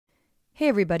Hey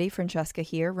everybody, Francesca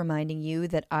here, reminding you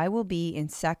that I will be in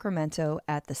Sacramento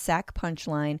at the Sac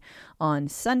Punchline on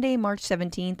Sunday, March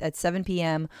 17th at 7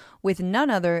 p.m. with none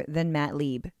other than Matt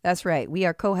Lieb. That's right, we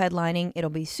are co-headlining. It'll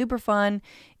be super fun.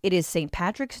 It is St.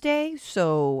 Patrick's Day,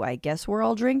 so I guess we're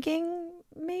all drinking,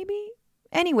 maybe?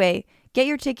 Anyway, get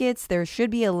your tickets. There should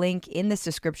be a link in this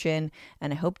description,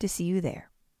 and I hope to see you there.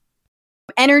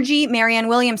 Energy, Marianne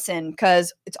Williamson,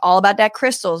 because it's all about that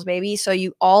crystals, baby. So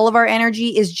all of our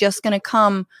energy is just going to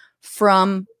come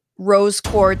from rose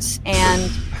quartz and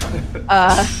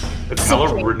it's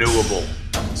hella renewable.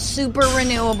 Super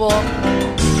renewable.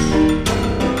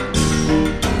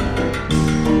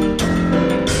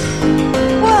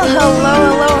 Well,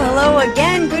 hello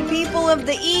again, good people of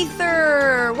the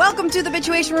ether. Welcome to the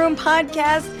Bitchuation Room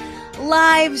podcast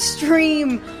live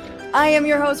stream. I am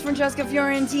your host, Francesca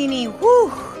Fiorentini.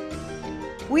 Whew.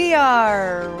 We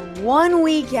are 1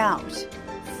 week out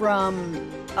from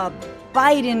a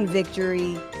Biden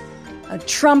victory, a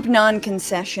Trump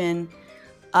non-concession,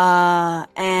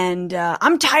 and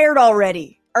I'm tired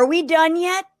already. Are we done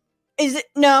yet? Is it?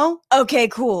 No? Okay,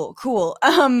 cool.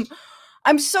 I'm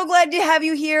so glad to have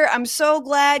you here. I'm so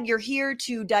glad you're here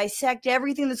to dissect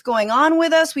everything that's going on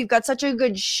with us. We've got such a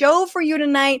good show for you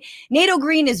tonight. Nato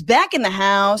Green is back in the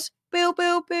house. Boo,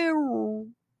 boo, boo.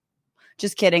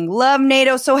 Just kidding. Love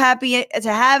Nato. So happy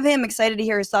to have him. Excited to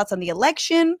hear his thoughts on the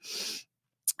election.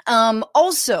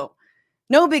 Also,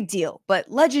 no big deal,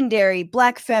 but legendary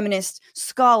Black feminist,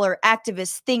 scholar,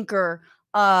 activist, thinker.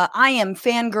 I am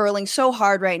fangirling so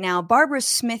hard right now. Barbara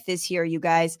Smith is here, you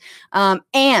guys.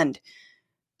 And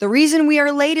the reason we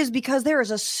are late is because there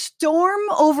is a storm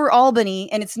over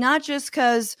Albany, and it's not just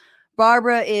because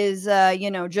Barbara is,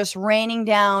 just raining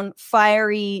down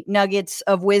fiery nuggets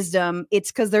of wisdom. It's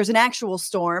because there's an actual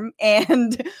storm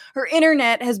and her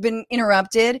internet has been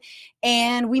interrupted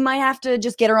and we might have to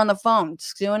just get her on the phone.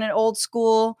 Just doing it old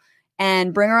school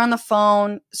and bring her on the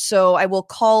phone. So I will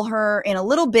call her in a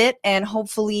little bit and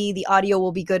hopefully the audio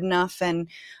will be good enough and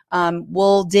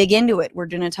we'll dig into it. We're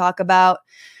going to talk about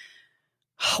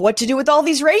what to do with all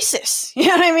these racists. You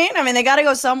know what I mean? I mean, they got to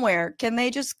go somewhere. Can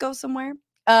they just go somewhere?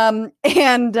 And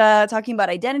talking about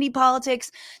identity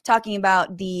politics, talking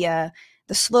about the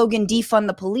slogan defund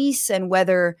the police and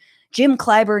whether Jim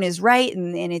Clyburn is right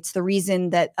and it's the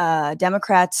reason that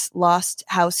Democrats lost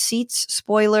House seats.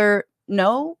 Spoiler,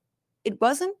 no, it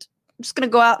wasn't. I'm just going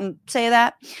to go out and say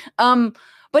that.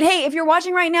 But hey, if you're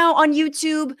watching right now on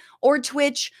YouTube or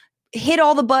Twitch, hit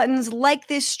all the buttons, like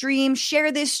this stream,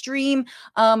 share this stream,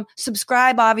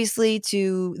 subscribe obviously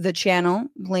to the channel,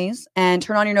 please, and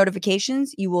turn on your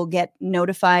notifications. You will get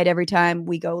notified every time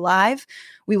we go live.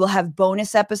 We will have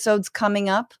bonus episodes coming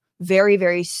up very,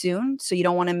 very soon, so you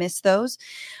don't want to miss those.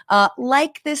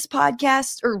 Like this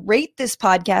podcast or rate this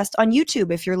podcast on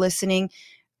YouTube if you're listening,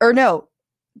 or no,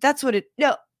 that's what it,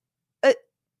 no.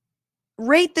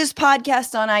 Rate this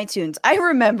podcast on iTunes. I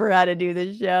remember how to do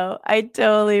this show. I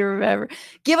totally remember.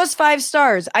 Give us 5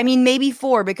 stars. I mean, maybe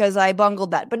 4 because I bungled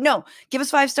that. But no, give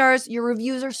us 5 stars. Your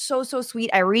reviews are so, so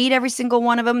sweet. I read every single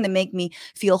one of them. They make me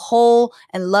feel whole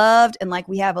and loved and like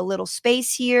we have a little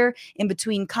space here in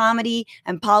between comedy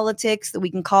and politics that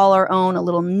we can call our own, a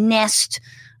little nest,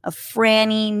 a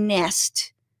Franny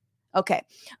nest. Okay.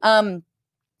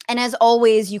 And as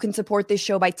always, you can support this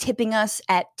show by tipping us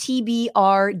at TBR-live.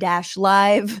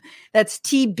 That's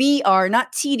TBR,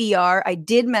 not TDR. I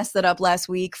did mess that up last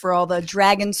week for all the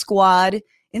Dragon Squad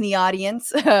in the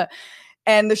audience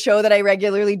and the show that I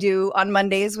regularly do on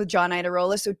Mondays with John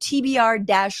Idarola. So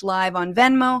TBR-live on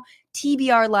Venmo,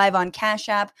 TBR live on Cash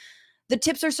App. The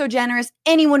tips are so generous.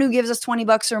 Anyone who gives us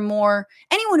 $20 or more,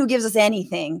 anyone who gives us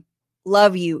anything,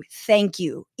 love you. Thank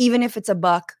you. Even if it's $1,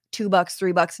 $2,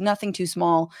 $3, nothing too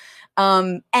small.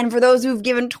 And for those who've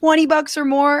given $20 or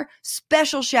more,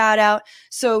 special shout out.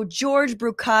 So George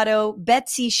Brucato,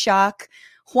 Betsy Schock,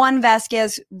 Juan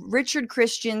Vasquez, Richard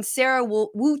Christian, Sarah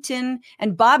Wooten,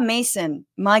 and Bob Mason.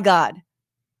 My God.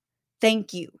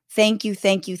 Thank you. Thank you.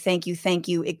 Thank you. Thank you. Thank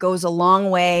you. It goes a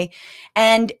long way.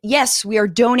 And yes, we are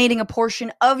donating a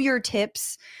portion of your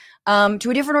tips to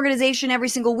a different organization every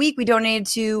single week. We donated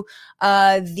to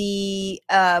the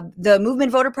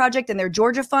Movement Voter Project and their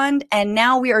Georgia Fund, and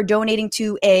now we are donating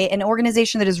to an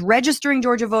organization that is registering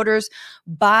Georgia voters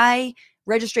by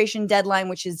registration deadline,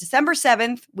 which is December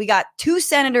 7th. We got 2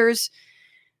 senators.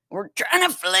 We're trying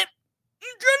to flip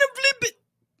it.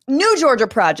 New Georgia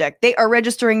Project. They are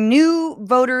registering new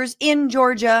voters in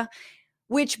Georgia,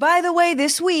 which, by the way,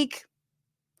 this week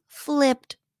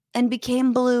flipped and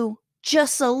became blue.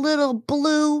 Just a little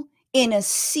blue in a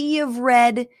sea of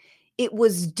red. It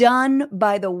was done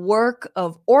by the work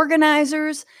of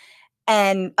organizers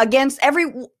and against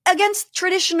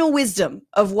traditional wisdom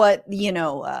of what,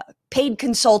 paid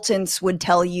consultants would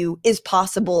tell you is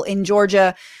possible in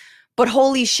Georgia. But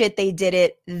holy shit, they did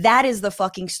it. That is the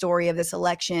fucking story of this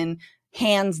election,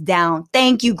 hands down.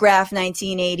 Thank you, Graph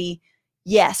 1980.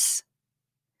 Yes.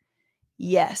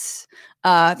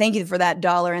 Thank you for that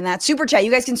 $1 and that super chat.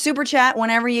 You guys can super chat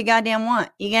whenever you goddamn want.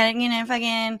 You got to,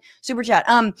 fucking super chat.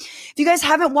 If you guys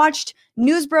haven't watched,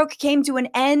 Newsbroke came to an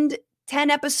end. 10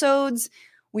 episodes.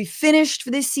 We finished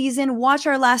for this season. Watch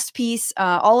our last piece,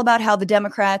 all about how the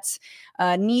Democrats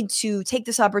need to take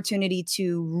this opportunity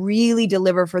to really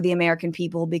deliver for the American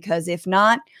people, because if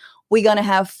not, we're going to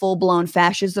have full-blown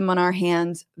fascism on our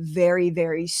hands very,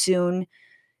 very soon.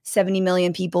 70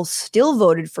 million people still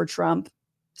voted for Trump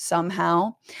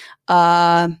somehow.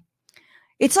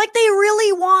 It's like they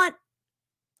really want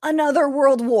another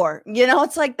world war.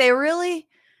 It's like they really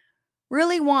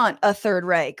want a Third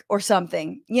Reich or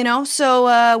something,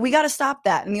 So we got to stop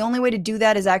that. And the only way to do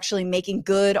that is actually making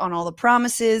good on all the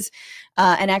promises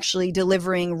and actually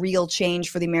delivering real change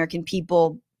for the American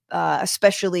people,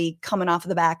 especially coming off of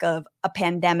the back of a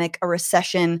pandemic, a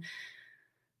recession.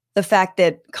 The fact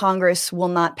that Congress will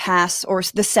not pass, or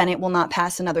the Senate will not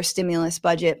pass, another stimulus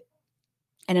budget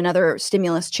and another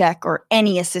stimulus check or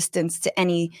any assistance to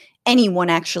anyone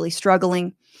actually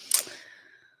struggling.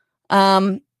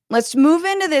 Let's move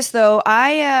into this, though.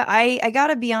 I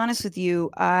gotta be honest with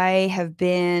you. I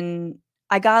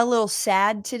got a little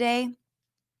sad today.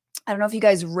 I don't know if you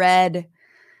guys read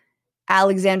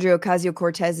Alexandria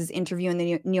Ocasio-Cortez's interview in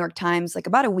the New York Times like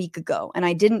about a week ago, and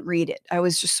I didn't read it. I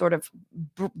was just sort of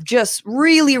just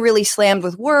really, really slammed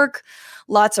with work,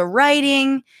 lots of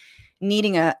writing,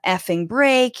 needing a effing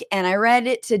break, and I read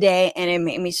it today, and it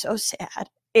made me so sad.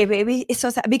 It's so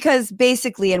sad because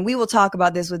basically, and we will talk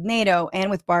about this with Nato and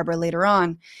with Barbara later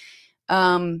on,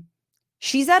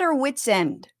 she's at her wit's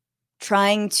end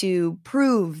trying to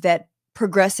prove that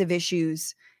progressive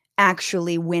issues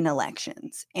actually win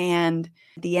elections. And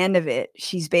at the end of it,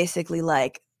 she's basically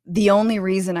like, the only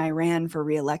reason I ran for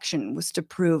re-election was to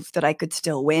prove that I could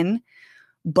still win.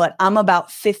 But I'm about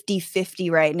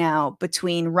 50-50 right now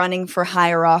between running for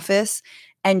higher office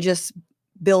and just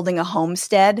building a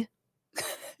homestead.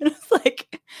 And it's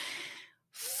like,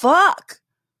 fuck,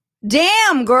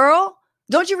 damn, girl.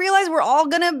 Don't you realize we're all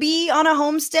going to be on a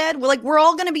homestead? We're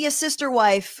all going to be a sister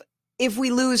wife if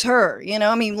we lose her,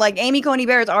 like Amy Coney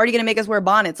Barrett's already going to make us wear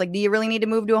bonnets. Like, do you really need to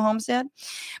move to a homestead?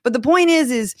 But the point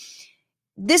is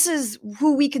this is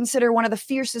who we consider one of the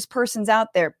fiercest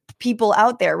people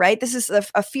out there, right? This is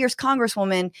a fierce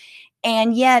congresswoman.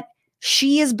 And yet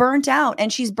she is burnt out,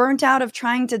 and she's burnt out of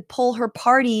trying to pull her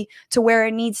party to where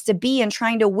it needs to be and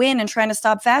trying to win and trying to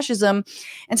stop fascism.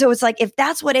 And so it's like, if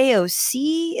that's what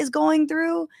AOC is going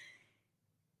through,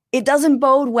 it doesn't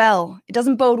bode well. It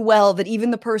doesn't bode well that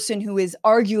even the person who is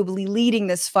arguably leading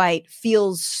this fight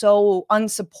feels so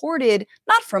unsupported,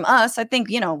 not from us. I think,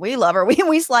 we love her.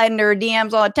 We slide into her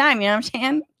DMs all the time. You know what I'm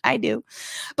saying? I do.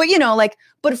 But,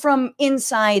 but from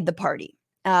inside the party,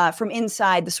 from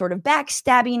inside the sort of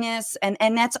backstabbiness,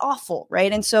 and that's awful,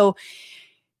 right? And so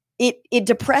it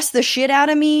depressed the shit out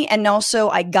of me. And also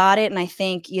I got it. And I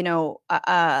think,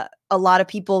 a lot of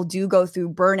people do go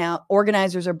through burnout.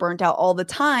 Organizers are burnt out all the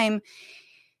time.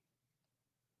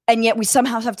 And yet we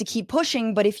somehow have to keep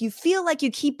pushing. But if you feel like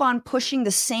you keep on pushing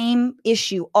the same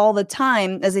issue all the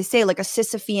time, as they say, like a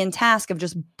Sisyphean task of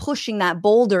just pushing that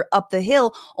boulder up the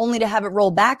hill only to have it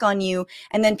roll back on you.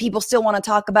 And then people still want to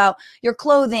talk about your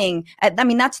clothing.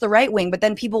 That's the right wing. But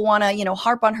then people want to,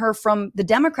 harp on her from the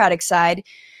Democratic side.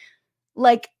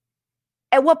 Like,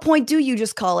 at what point do you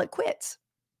just call it quits?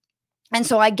 And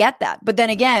so I get that. But then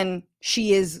again,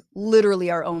 she is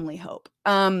literally our only hope.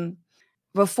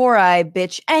 Before I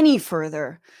bitch any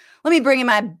further, let me bring in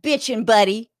my bitchin'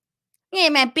 buddy. Yeah,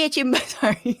 my bitchin' buddy.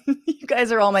 Sorry. You guys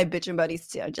are all my bitchin' buddies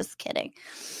too. Just kidding.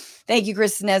 Thank you,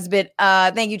 Chris Nesbitt.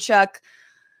 Thank you, Chuck.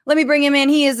 Let me bring him in.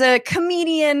 He is a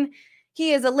comedian.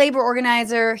 He is a labor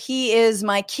organizer. He is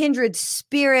my kindred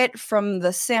spirit from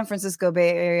the San Francisco Bay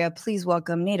Area. Please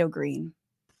welcome Nato Green.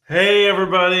 Hey,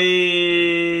 everybody.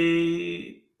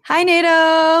 Hi,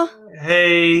 Nato.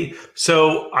 Hey.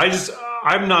 So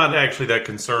I'm not actually that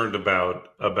concerned about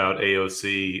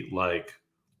AOC. Like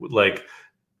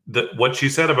what she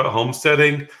said about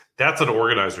homesteading, that's an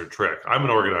organizer trick. I'm an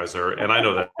organizer, and I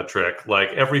know that trick. Like,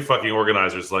 every fucking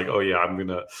organizer is like, oh yeah, I'm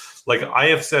gonna, like, I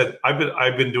have said,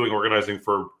 I've been doing organizing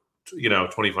for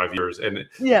 25 years, and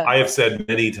yeah, I have said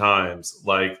many times,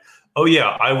 like, oh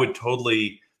yeah, I would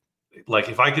totally, like,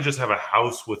 if I could just have a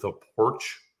house with a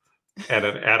porch and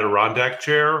an Adirondack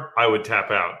chair, I would tap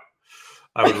out.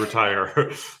 I would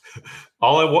retire.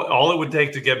 all it would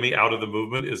take to get me out of the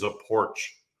movement is a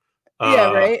porch.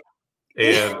 Yeah, right.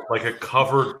 And like a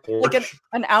covered porch, like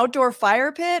an outdoor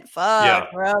fire pit. Fuck, yeah,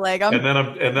 bro. Like I'm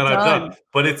I'm done.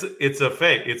 But it's a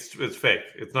fake. It's fake.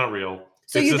 It's not real.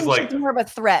 So it's you just think like she's more of a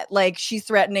threat? Like she's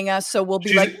threatening us, so we'll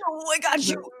be like, "Oh, I got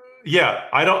you." Yeah,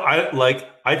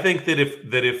 I think that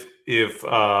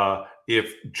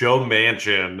if Joe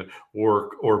Manchin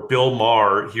or Bill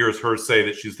Maher hears her say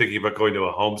that she's thinking about going to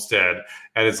a homestead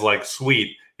and it's like,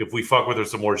 sweet, if we fuck with her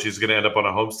some more, she's going to end up on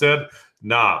a homestead.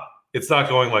 Nah, it's not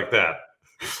going like that.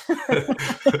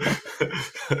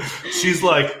 she's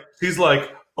like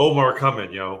Omar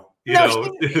coming, yo.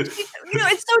 It's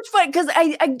so funny because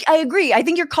I agree. I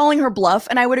think you're calling her bluff,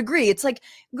 and I would agree. It's like,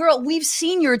 girl, we've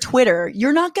seen your Twitter.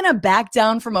 You're not gonna back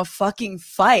down from a fucking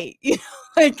fight,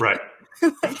 right?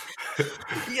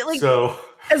 like so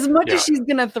as much as she's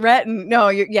gonna threaten. No,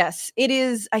 yes, it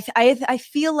is. I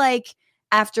feel like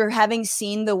after having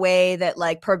seen the way that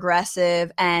like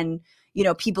progressive and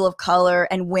people of color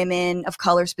and women of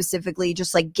color specifically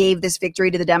just like gave this victory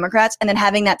to the Democrats, and then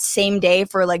having that same day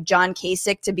for like John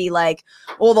Kasich to be like,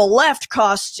 well, the left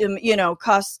cost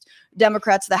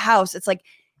Democrats the House. It's like,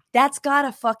 that's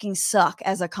gotta fucking suck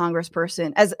as a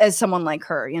congressperson, as someone like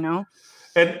her, And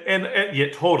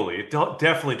yeah, totally. It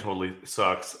definitely totally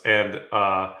sucks. And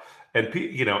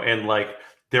like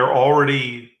they're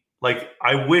already like,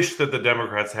 I wish that the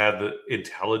Democrats had the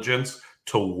intelligence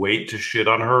to wait to shit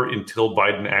on her until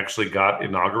Biden actually got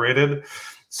inaugurated,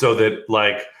 so that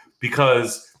like,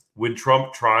 because when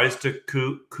Trump tries to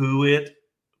coup it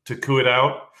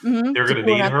out, they're going to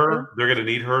need her. They're going to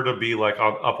need her to be like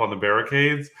up on the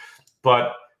barricades.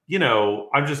 But I'm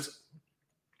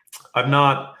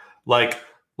not like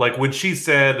when she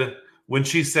said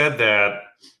that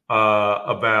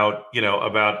about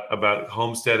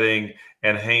homesteading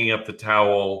and hanging up the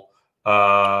towel.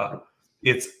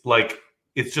 It's like,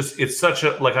 it's such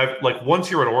a like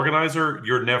once you're an organizer,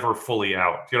 you're never fully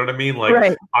out. You know what I mean? Like,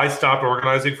 right. I stopped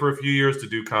organizing for a few years to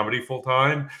do comedy full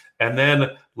time, and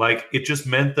then like it just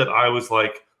meant that I was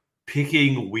like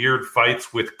picking weird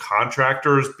fights with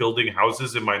contractors building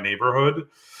houses in my neighborhood.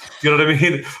 You know what I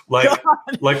mean? Like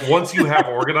once you have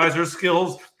organizer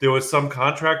skills, there was some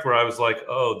contract where I was like,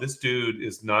 oh, this dude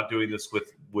is not doing this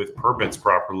with permits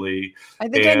properly. I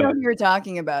think I know who you're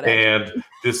talking about. And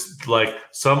this, like,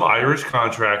 some Irish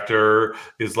contractor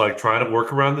is like trying to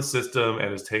work around the system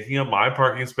and is taking up my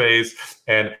parking space,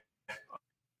 and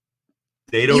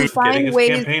they don't even getting his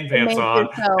campaign pants on,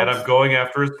 and I'm going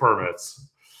after his permits.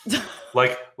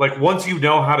 like once you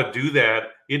know how to do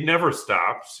that, it never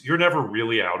stops. You're never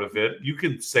really out of it. You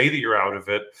can say that you're out of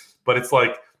it, but it's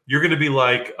like you're going to be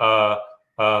like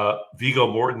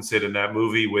Viggo Mortensen in that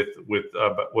movie with what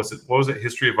was it,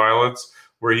 History of Violence,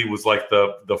 where he was like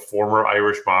the former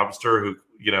Irish mobster who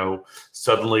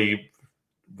suddenly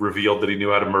revealed that he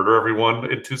knew how to murder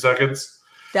everyone in 2 seconds.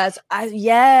 Yes.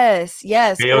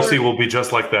 AOC will be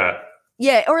just like that.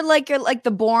 Yeah, or like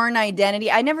the Bourne Identity.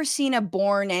 I never seen a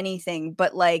Bourne anything,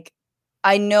 but like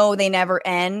I know they never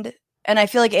end, and I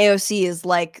feel like AOC is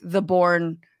like the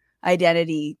Bourne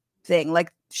Identity thing.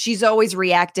 Like she's always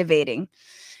reactivating.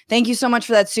 Thank you so much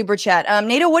for that super chat.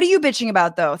 Nato, what are you bitching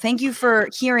about though? Thank you for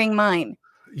hearing mine.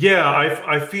 Yeah,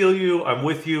 I feel you. I'm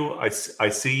with you. I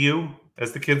see you,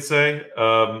 as the kids say.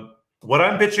 What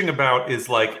I'm bitching about is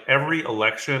like every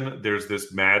election, there's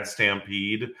this mad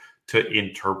stampede to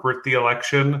interpret the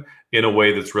election in a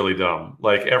way that's really dumb.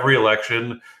 Like every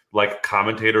election, like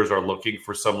commentators are looking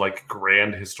for some like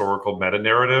grand historical meta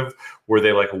narrative where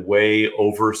they like way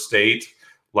overstate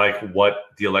like what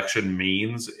the election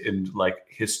means in like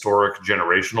historic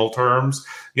generational terms.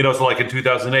 So like in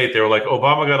 2008, they were like,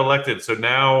 Obama got elected, so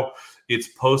now it's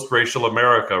post-racial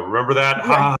America. Remember that?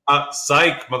 Ha ha,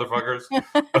 psych, motherfuckers.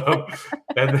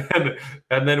 and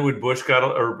then when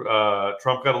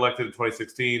Trump got elected in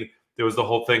 2016, there was the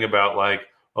whole thing about like,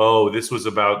 oh, this was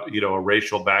about a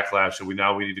racial backlash, and we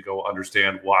need to go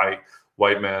understand why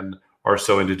white men are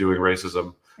so into doing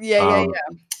racism. Yeah.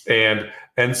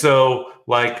 And so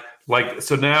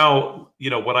so now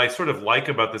what I sort of like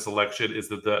about this election is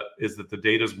that the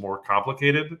data is more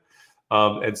complicated.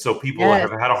 And so people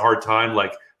have had a hard time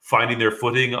like finding their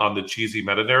footing on the cheesy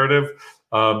meta narrative,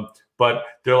 but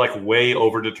they're like way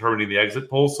over determining the exit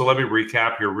polls. So let me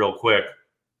recap here real quick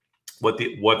what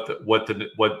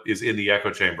is in the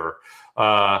echo chamber.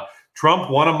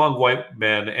 Trump won among white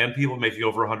men and people making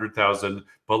over 100,000,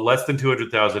 but less than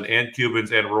 200,000, and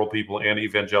Cubans and rural people and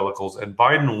evangelicals. And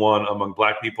Biden won among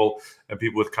black people and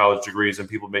people with college degrees and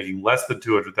people making less than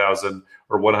 200,000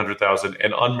 or 100,000,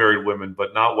 and unmarried women,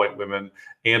 but not white women,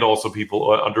 and also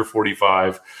people under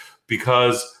 45,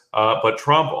 because But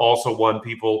Trump also won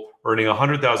people earning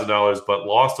 $100,000, but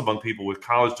lost among people with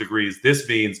college degrees. This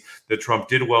means that Trump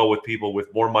did well with people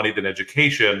with more money than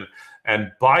education,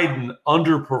 and Biden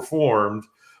underperformed,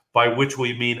 by which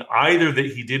we mean either that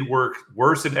he did work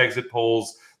worse in exit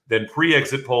polls than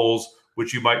pre-exit polls,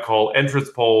 which you might call entrance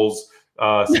polls,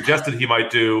 suggested he might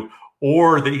do,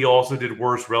 or that he also did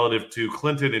worse relative to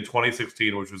Clinton in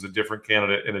 2016, which was a different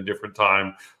candidate in a different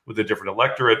time with a different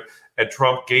electorate. And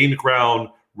Trump gained ground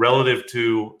relative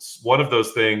to one of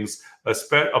those things,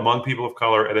 among people of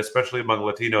color and especially among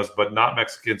Latinos, but not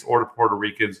Mexicans or Puerto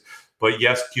Ricans, but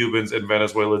yes, Cubans and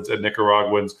Venezuelans and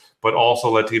Nicaraguans, but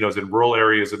also Latinos in rural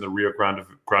areas in the Rio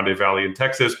Grande Valley in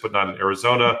Texas, but not in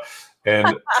Arizona.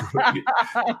 And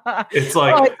it's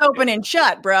like, it's open and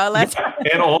shut, bro.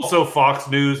 And also Fox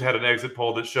News had an exit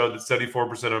poll that showed that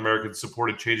 74% of Americans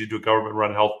supported changing to a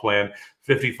government-run health plan,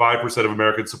 55% of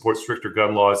Americans support stricter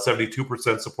gun laws,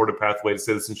 72% support a pathway to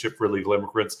citizenship for illegal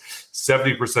immigrants,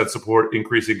 70% support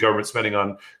increasing government spending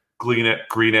on green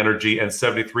energy, and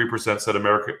 73% said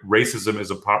American racism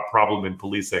is a problem in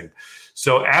policing.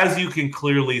 So as you can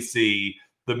clearly see,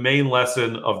 the main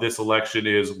lesson of this election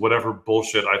is whatever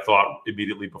bullshit I thought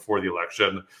immediately before the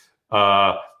election.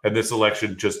 And this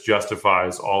election just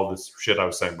justifies all this shit I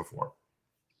was saying before.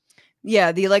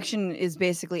 Yeah, the election is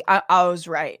basically, I was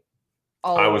right.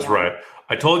 I was right.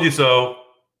 I told you so.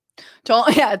 Told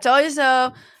you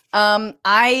so.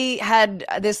 I had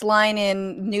this line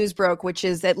in Newsbroke, which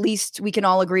is at least we can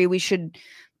all agree we should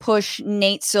push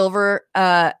Nate Silver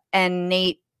and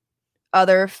Nate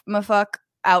other mafuck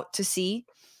out to sea.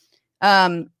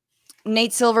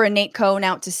 Nate Silver and Nate Cohn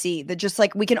out to sea. That just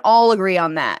like we can all agree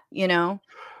on that, you know?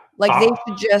 Like they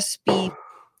should just be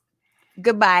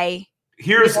goodbye.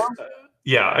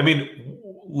 I mean,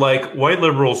 like white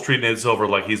liberals treat Nate Silver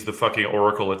like he's the fucking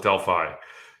oracle at Delphi.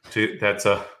 That's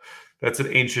an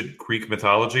ancient Greek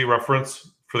mythology reference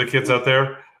for the kids out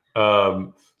there.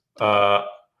 And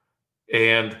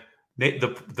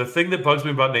the thing that bugs me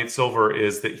about Nate Silver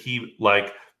is that he,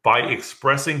 like, by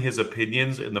expressing his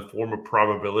opinions in the form of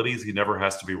probabilities, he never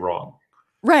has to be wrong.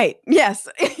 Right. Yes.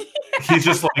 He's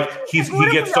just like he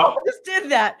gets to. Just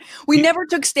did that. We never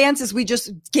took stances. We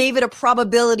just gave it a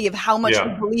probability of how much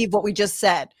we believe what we just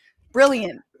said.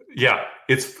 Brilliant. Yeah,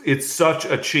 it's such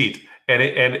a cheat, and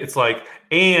it's like,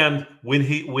 and when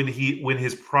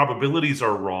his probabilities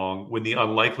are wrong, when the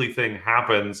unlikely thing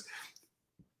happens,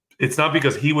 it's not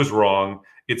because he was wrong.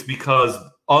 It's because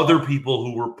other people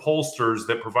who were pollsters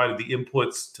that provided the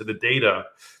inputs to the data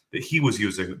that he was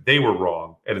using, they were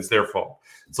wrong, and it's their fault.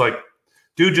 It's like,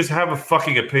 dude, just have a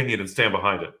fucking opinion and stand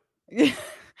behind it.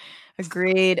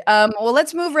 Agreed. Well,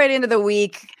 let's move right into the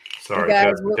week. Sorry,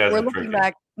 guys, we're looking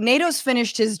back. NATO's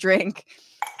finished his drink.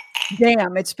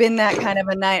 Damn, it's been that kind of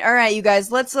a night. All right, you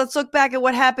guys, let's look back at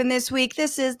what happened this week.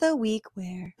 This is the week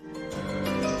where.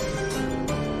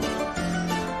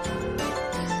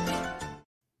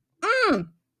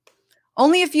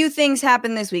 Only a few things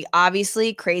happened this week.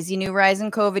 Obviously, crazy new rise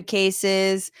in COVID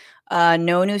cases,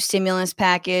 no new stimulus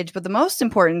package. But the most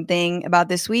important thing about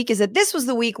this week is that this was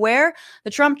the week where the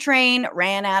Trump train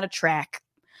ran out of track.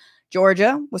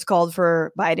 Georgia was called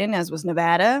for Biden, as was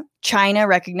Nevada. China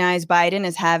recognized Biden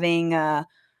as having,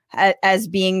 as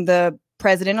being the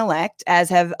president-elect, as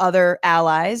have other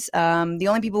allies. The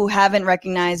only people who haven't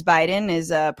recognized Biden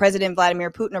is President Vladimir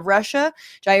Putin of Russia,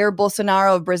 Jair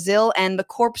Bolsonaro of Brazil, and the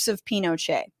corpse of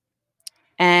Pinochet.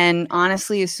 And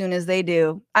honestly, as soon as they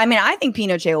do, I mean, I think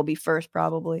Pinochet will be first,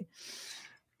 probably.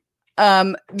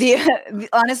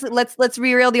 Honestly, let's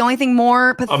be real. The only thing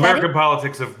more pathetic. American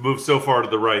politics have moved so far to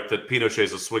the right that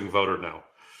Pinochet's a swing voter now.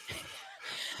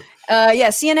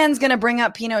 CNN's going to bring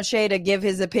up Pinochet to give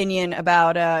his opinion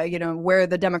about, where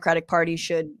the Democratic Party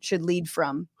should lead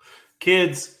from.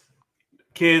 Kids,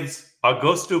 Augusto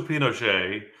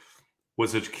Pinochet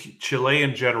was a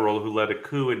Chilean general who led a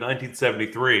coup in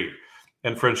 1973.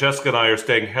 And Francesca and I are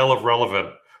staying hell of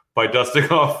relevant by dusting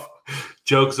off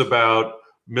jokes about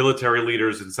military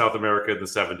leaders in South America in the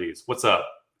 70s. What's up?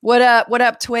 What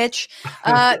up, Twitch?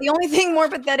 The only thing more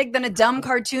pathetic than a dumb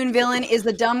cartoon villain is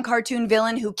the dumb cartoon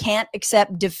villain who can't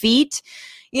accept defeat.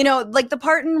 You know, like the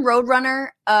part in Roadrunner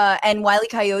and Wile E.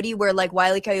 Coyote where like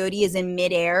Wile E. Coyote is in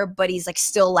midair, but he's like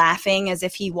still laughing as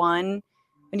if he won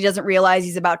and he doesn't realize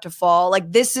he's about to fall.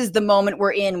 Like this is the moment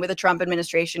we're in with the Trump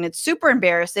administration. It's super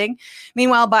embarrassing.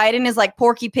 Meanwhile, Biden is like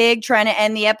Porky Pig trying to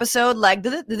end the episode. Like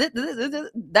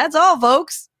that's all,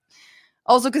 folks.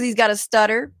 Also because he's got a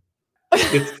stutter.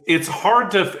 It's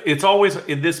hard to. It's always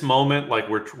in this moment, like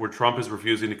where Trump is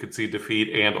refusing to concede defeat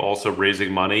and also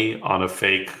raising money on a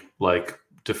fake like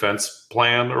defense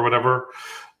plan or whatever.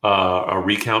 a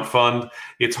recount fund.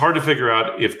 It's hard to figure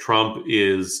out if Trump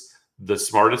is the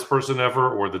smartest person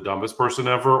ever or the dumbest person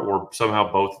ever, or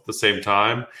somehow both at the same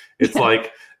time. It's Yeah.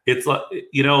 like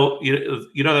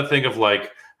that thing of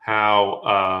like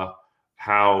how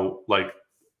like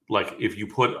if you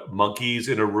put monkeys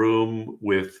in a room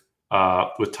with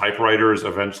typewriters,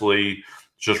 eventually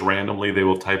just randomly they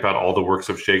will type out all the works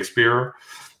of Shakespeare.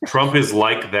 Trump is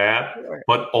like that,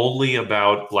 but only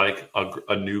about like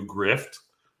a new grift.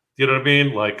 You know what I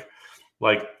mean? Like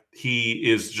he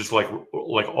is just like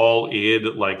all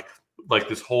in, like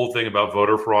this whole thing about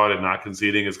voter fraud and not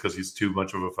conceding is because he's too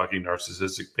much of a fucking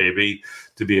narcissistic baby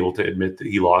to be able to admit that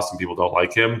he lost and people don't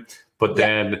like him. But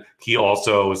then he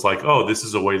also is like, oh, this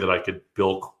is a way that I could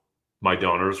bilk my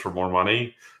donors for more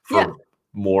money, for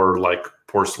more like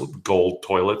porcelain gold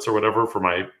toilets or whatever for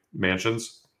my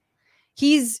mansions.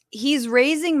 He's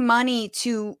raising money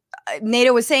to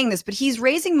Nato was saying this, but he's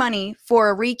raising money for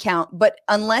a recount. But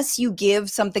unless you give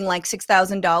something like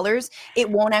 $6,000,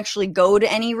 it won't actually go to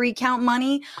any recount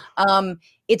money.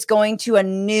 It's going to a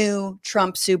new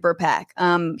Trump super PAC.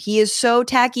 He is so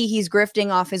tacky, he's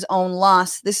grifting off his own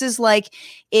loss. This is like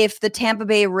if the Tampa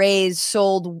Bay Rays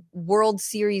sold World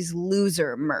Series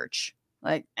loser merch.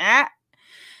 Like,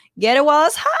 get it while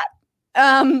it's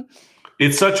hot.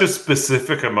 It's such a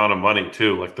specific amount of money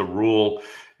too. Like the rule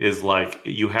is like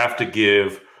you have to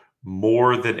give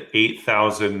more than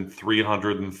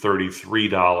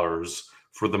 $8,333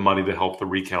 for the money to help the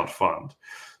recount fund.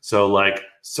 So like,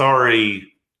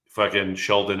 sorry, fucking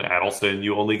Sheldon Adelson,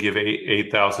 you only give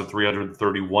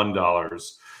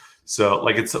 $8,331. So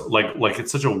like it's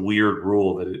such a weird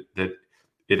rule that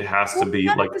it has to be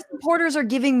like the supporters are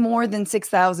giving more than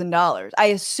 $6,000, I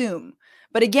assume.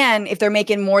 But again, if they're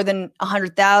making more than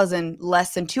 100,000,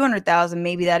 less than 200,000,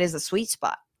 maybe that is a sweet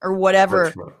spot or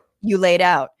whatever you laid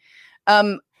out.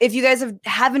 If you guys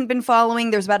haven't been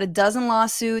following, there's about a dozen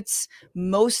lawsuits.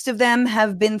 Most of them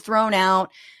have been thrown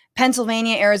out.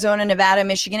 Pennsylvania, Arizona, Nevada,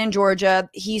 Michigan, and Georgia.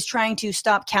 He's trying to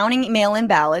stop counting mail-in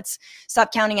ballots,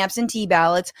 stop counting absentee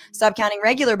ballots, stop counting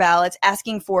regular ballots,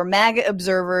 asking for MAGA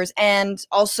observers, and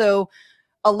also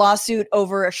a lawsuit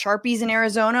over Sharpies in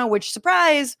Arizona, which,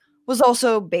 surprise, was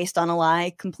also based on a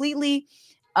lie completely.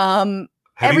 Are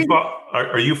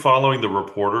you following the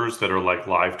reporters that are like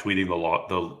live tweeting the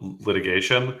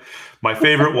litigation? My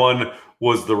favorite one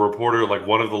was the reporter, like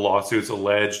one of the lawsuits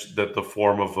alleged that the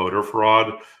form of voter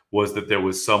fraud was that there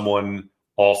was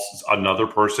another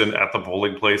person at the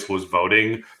polling place was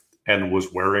voting and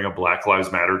was wearing a Black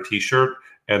Lives Matter t-shirt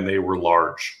and they were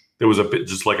large. There was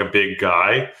just like a big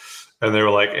guy. And they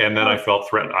were like, and then I felt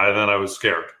threatened. And then I was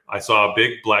scared. I saw a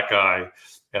big black guy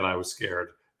and I was scared.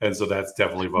 And so that's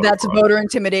definitely voter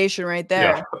intimidation right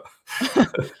there. Yeah.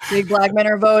 Big black men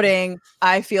are voting.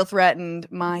 I feel threatened.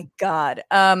 My God.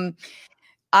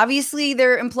 Obviously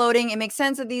they're imploding. It makes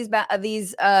sense that these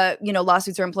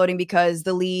lawsuits are imploding because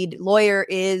the lead lawyer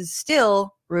is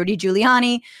still Rudy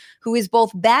Giuliani, who is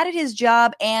both bad at his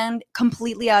job and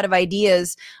completely out of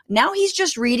ideas. Now he's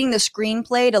just reading the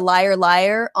screenplay to Liar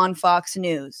Liar on Fox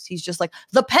News. He's just like,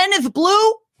 the pen is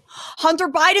blue. Hunter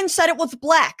Biden said it was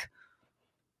black.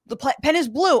 The pen is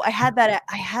blue. I had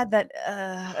that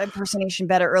impersonation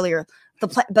better earlier.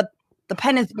 The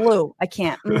pen is blue. I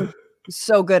can't.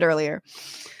 So good earlier.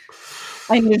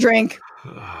 I need a drink.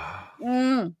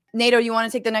 Nato, you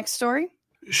want to take the next story?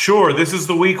 Sure. This is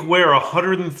the week where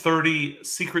 130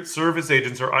 Secret Service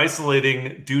agents are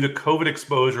isolating due to COVID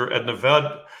exposure at an event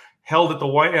held at the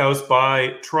White House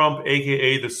by Trump,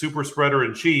 a.k.a. the super spreader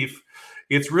in chief.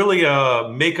 It's really a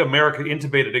make America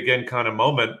intubated again kind of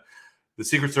moment. The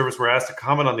Secret Service were asked to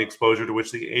comment on the exposure, to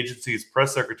which the agency's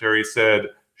press secretary said,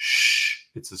 shh,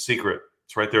 it's a secret.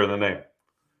 It's right there in the name.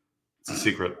 It's a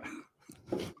secret.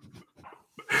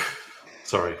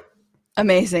 Sorry.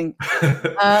 Amazing.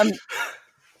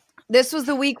 This was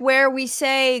the week where we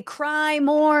say, cry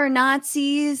more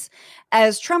Nazis,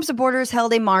 as Trump supporters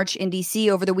held a march in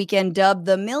D.C. over the weekend dubbed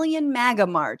the Million MAGA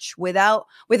March with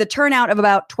a turnout of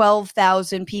about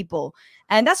 12,000 people.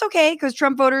 And that's okay, because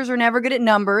Trump voters are never good at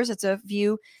numbers. It's a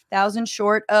few thousand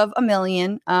short of a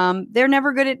million. They're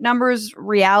never good at numbers,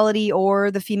 reality,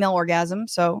 or the female orgasm,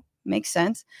 so makes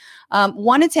sense.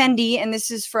 One attendee, and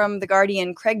this is from The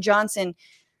Guardian, Craig Johnson,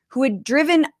 who had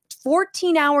driven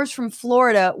 14 hours from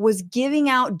Florida, was giving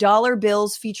out dollar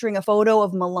bills featuring a photo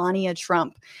of Melania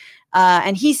Trump.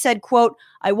 And he said, quote,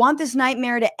 I want this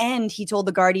nightmare to end, he told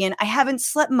The Guardian. I haven't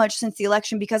slept much since the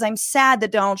election because I'm sad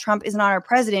that Donald Trump is not our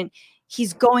president.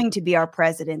 He's going to be our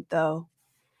president, though.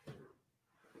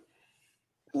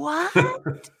 What?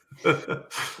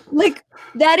 Like,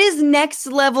 that is next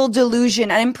level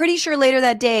delusion. And I'm pretty sure later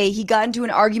that day, he got into an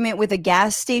argument with a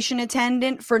gas station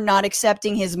attendant for not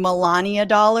accepting his Melania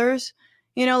dollars.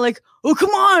 You know, like, oh,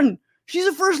 come on. She's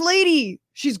a first lady.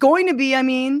 She's going to be, I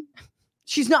mean,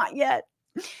 she's not yet.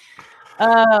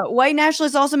 White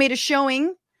nationalists also made a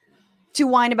showing to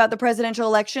whine about the presidential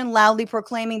election, loudly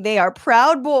proclaiming they are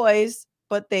proud boys,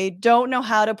 but they don't know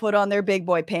how to put on their big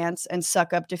boy pants and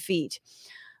suck up defeat.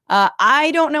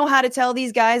 I don't know how to tell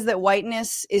these guys that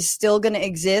whiteness is still going to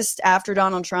exist after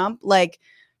Donald Trump. Like,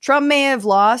 Trump may have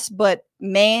lost, but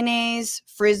mayonnaise,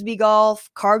 frisbee golf,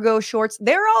 cargo shorts,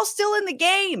 they're all still in the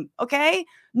game, okay?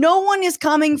 No one is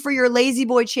coming for your lazy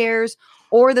boy chairs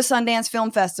or the Sundance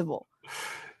Film Festival.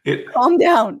 Calm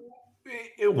down.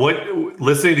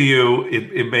 Listening to you,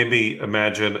 it made me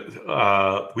imagine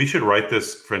we should write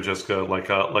this, Francesca, like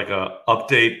a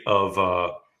update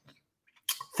of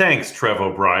thanks, Trev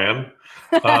O'Brien.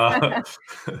 I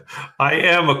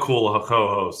am a cool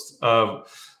co-host.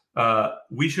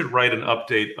 We should write an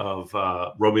update of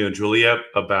Romeo and Juliet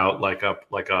about like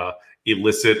a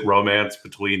illicit romance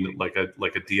between like a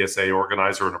DSA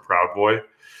organizer and a Proud Boy.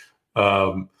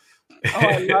 I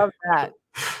love that.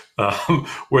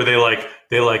 Where they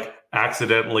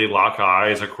accidentally lock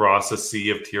eyes across a sea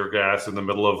of tear gas in the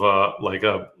middle of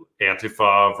a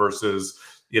Antifa versus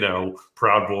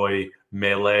Proud Boy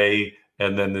melee,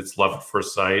 and then it's love at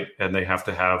first sight, and they have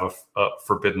to have a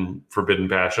forbidden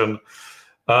passion.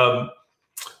 The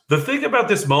thing about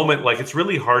this moment, like, it's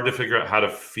really hard to figure out how to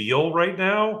feel right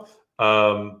now.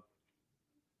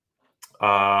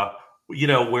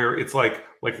 Where it's like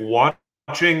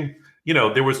watching.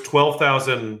 There was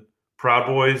 12,000 Proud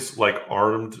Boys, like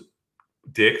armed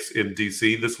dicks in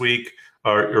DC this week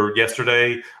or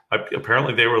yesterday.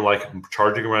 Apparently, they were like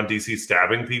charging around DC,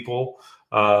 stabbing people,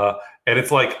 and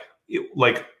it's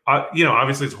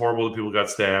obviously it's horrible that people got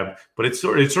stabbed, but it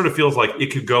sort of feels like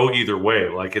it could go either way.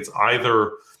 Like, it's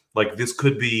either like this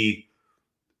could be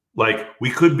like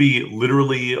we could be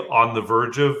literally on the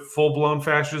verge of full blown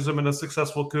fascism and a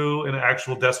successful coup and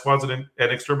actual death squads and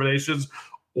exterminations,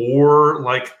 or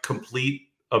like complete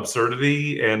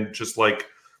absurdity and just like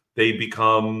they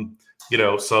become,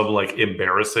 some like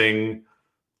embarrassing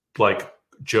like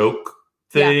joke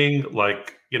thing, I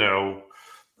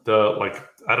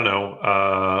don't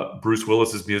know, Bruce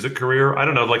Willis's music career. I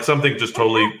don't know, like something just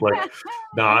totally like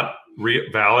not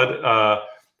valid.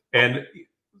 And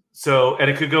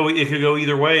it could go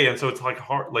either way. And so it's like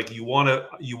hard, like you want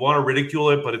to ridicule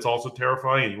it, but it's also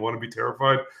terrifying, and you want to be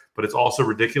terrified, but it's also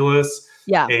ridiculous.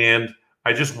 Yeah. And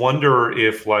I just wonder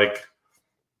if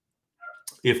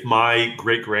my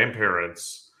great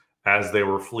grandparents, as they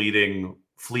were fleeing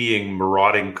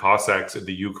marauding Cossacks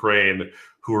into Ukraine,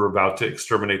 who were about to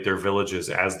exterminate their villages,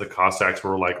 as the Cossacks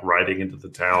were like riding into the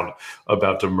town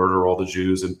about to murder all the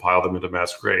Jews and pile them into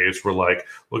mass graves, were like,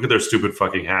 look at their stupid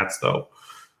fucking hats, though.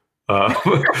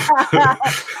 Look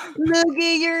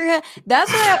at your. That's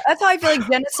how I feel like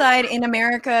genocide in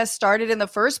America started in the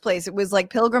first place. It was like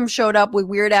pilgrims showed up with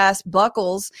weird ass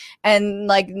buckles, and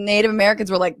like Native Americans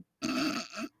were like,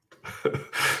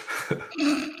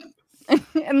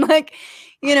 and like,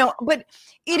 but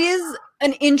it is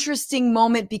an interesting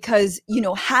moment because,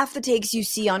 half the takes you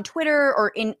see on Twitter or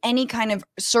in any kind of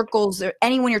circles or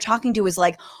anyone you're talking to is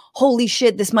like, holy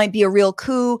shit, this might be a real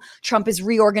coup. Trump is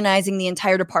reorganizing the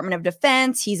entire Department of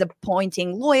Defense. He's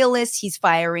appointing loyalists. He's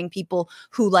firing people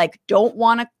who like don't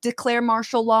want to declare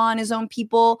martial law on his own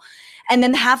people. And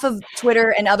then half of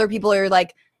Twitter and other people are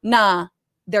like, nah,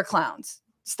 they're clowns.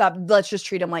 Stop. Let's just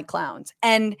treat them like clowns.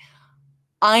 And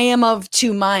I am of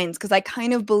two minds because I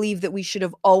kind of believe that we should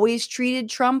have always treated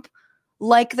Trump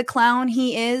like the clown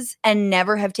he is and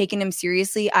never have taken him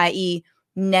seriously, i.e.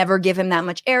 never give him that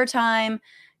much airtime,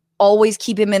 always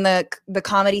keep him in the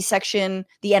comedy section,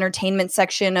 the entertainment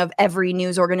section of every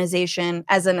news organization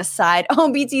as an aside.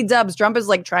 Oh, BT dubs, Trump is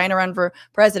like trying to run for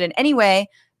president. Anyway,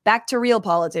 back to real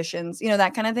politicians,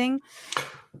 that kind of thing.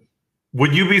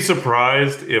 Would you be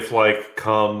surprised if, like,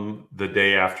 come the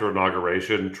day after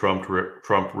inauguration, Trump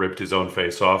ripped his own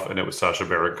face off and it was Sacha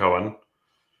Baron Cohen?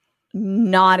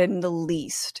 Not in the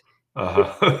least.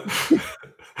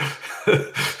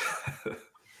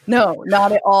 No,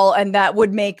 not at all. And that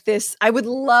would make this. I would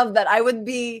love that. I'd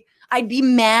be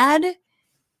mad,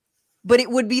 but it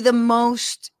would be the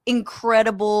most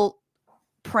incredible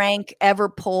prank ever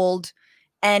pulled,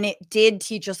 and it did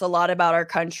teach us a lot about our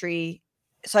country.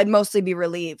 So I'd mostly be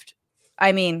relieved.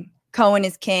 I mean, Cohen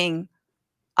is king.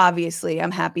 Obviously, I'm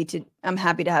happy to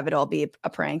have it all be a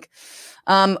prank.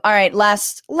 All right,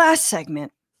 last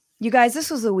segment. You guys, this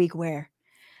was the week where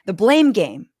the blame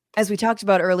game as we talked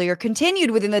about earlier,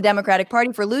 continued within the Democratic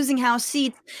Party for losing House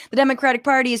seats. The Democratic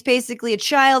Party is basically a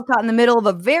child caught in the middle of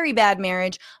a very bad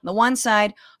marriage. On the one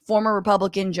side, former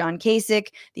Republican John Kasich,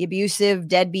 the abusive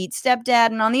deadbeat stepdad,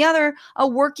 and on the other, a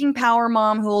working power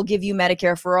mom who will give you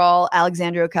Medicare for all,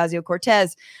 Alexandria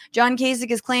Ocasio-Cortez. John Kasich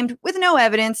has claimed with no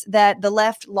evidence that the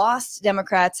left lost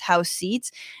Democrats' House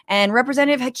seats, and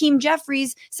Representative Hakeem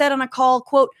Jeffries said on a call,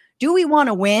 quote, "Do we want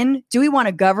to win? Do we want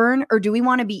to govern? Or do we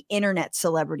want to be internet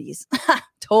celebrities?"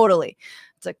 Totally.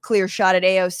 It's a clear shot at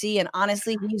AOC. And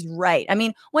honestly, he's right. I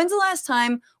mean, when's the last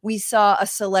time we saw a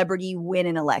celebrity win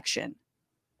an election?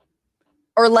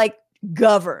 Or like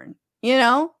govern, you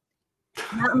know?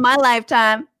 Not in my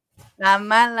lifetime. Not in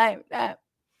my lifetime.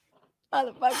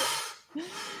 Motherfucker.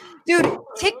 Dude,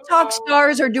 TikTok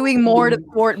stars are doing more to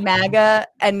thwart MAGA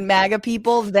and MAGA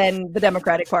people than the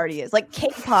Democratic Party is. Like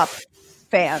K-pop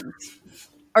fans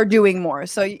are doing more.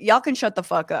 So y'all can shut the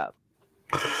fuck up.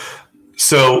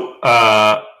 So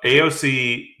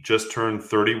AOC just turned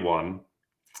 31.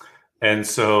 And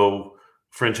so,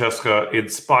 Francesca,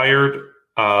 inspired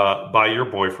by your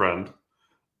boyfriend,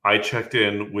 I checked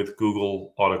in with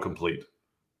Google autocomplete.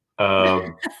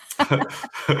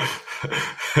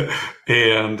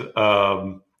 And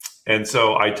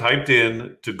so I typed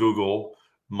in to Google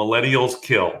millennials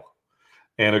kill.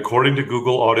 And according to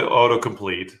Google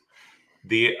autocomplete,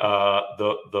 the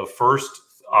first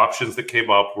options that came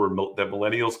up were that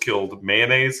millennials killed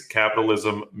mayonnaise,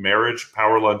 capitalism, marriage,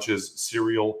 power lunches,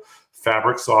 cereal,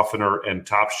 fabric softener, and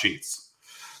top sheets.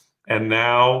 And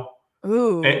now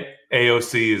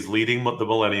AOC is leading the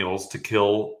millennials to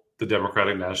kill the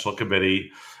Democratic National Committee.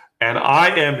 And I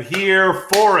am here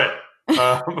for it.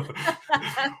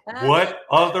 What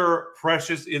other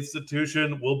precious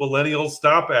institution will millennials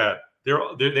stop at?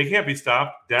 They can't be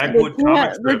stopped. Dagwood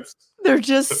comic strips. They're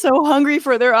just so hungry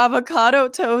for their avocado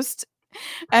toast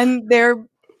and their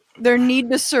need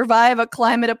to survive a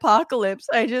climate apocalypse.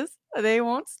 They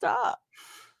won't stop.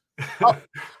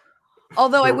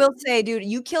 Although I will say, dude,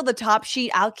 you kill the top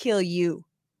sheet, I'll kill you.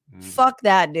 Fuck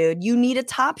that, dude. You need a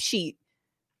top sheet.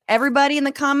 Everybody in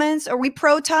the comments, are we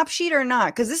pro top sheet or not?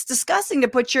 Because it's disgusting to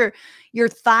put your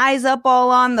thighs up all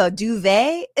on the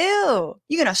duvet. Ew.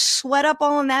 You gonna sweat up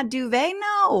all on that duvet?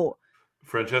 No.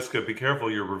 Francesca, be careful.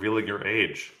 You're revealing your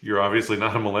age. You're obviously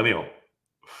not a millennial.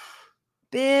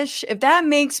 Bish, if that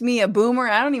makes me a boomer,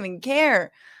 I don't even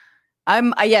care.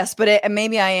 Yes, but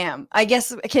maybe I am. I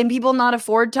guess, can people not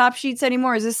afford top sheets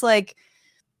anymore? Is this like,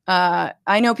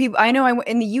 I know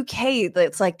in the UK,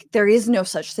 it's like there is no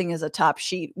such thing as a top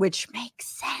sheet, which makes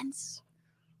sense.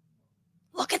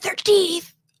 Look at their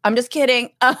teeth. I'm just kidding.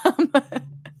 All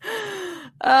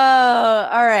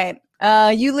right.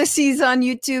 Ulysses on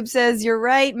YouTube says, "You're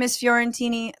right, Miss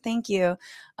Fiorentini." Thank you.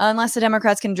 Unless the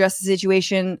Democrats can address the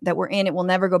situation that we're in, it will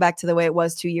never go back to the way it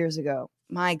was 2 years ago.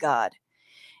 My God.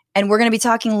 And we're going to be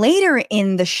talking later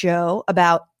in the show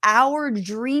about our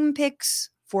dream picks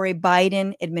for a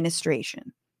Biden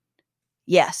administration.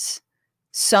 Yes,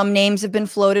 some names have been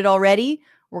floated already.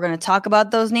 We're going to talk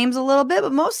about those names a little bit,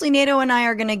 but mostly Nato and I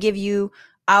are going to give you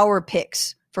our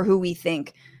picks for who we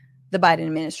think the Biden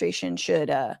administration should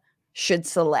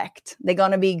select. They're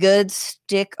going to be good.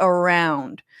 Stick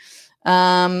around.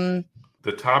 The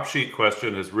top sheet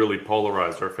question has really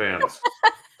polarized our fans.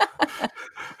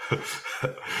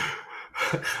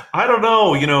 I don't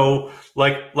know,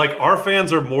 like our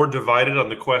fans are more divided on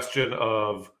the question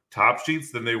of top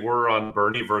sheets than they were on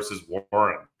Bernie versus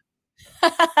Warren.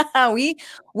 We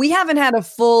haven't had a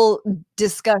full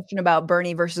discussion about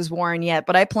Bernie versus Warren yet,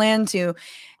 but I plan to.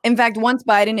 In fact, once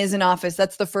Biden is in office,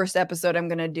 that's the first episode I'm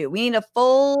going to do. We need a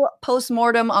full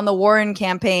postmortem on the Warren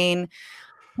campaign,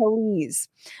 please.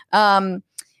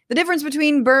 The difference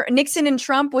between Nixon and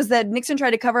Trump was that Nixon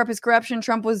tried to cover up his corruption.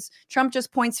 Trump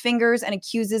just points fingers and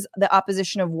accuses the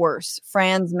opposition of worse.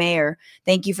 Franz Mayer,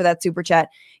 thank you for that super chat.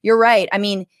 You're right. I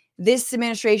mean, this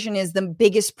administration is the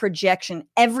biggest projection.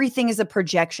 Everything is a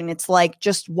projection. It's like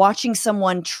just watching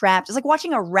someone trapped. It's like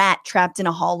watching a rat trapped in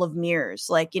a hall of mirrors.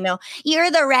 Like,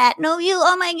 you're the rat. No, you.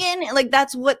 Oh my goodness. Like,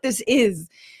 that's what this is.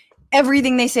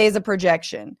 Everything they say is a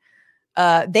projection.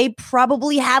 They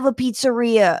probably have a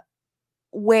pizzeria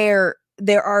where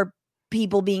there are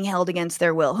people being held against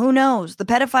their will. Who knows? The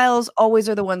pedophiles always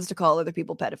are the ones to call other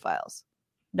people pedophiles.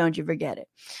 Don't you forget it.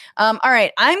 All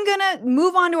right. I'm going to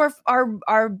move on to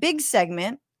our big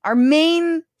segment, our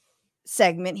main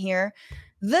segment here,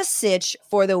 the sitch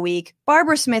for the week.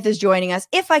 Barbara Smith is joining us.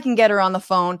 If I can get her on the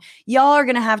phone, y'all are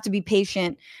going to have to be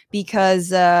patient because,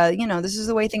 this is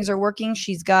the way things are working.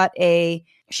 She's got a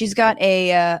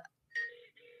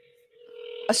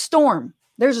storm.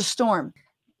 There's a storm.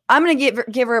 I'm going to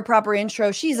give her a proper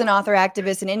intro. She's an author,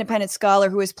 activist, and independent scholar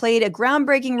who has played a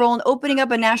groundbreaking role in opening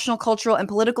up a national cultural and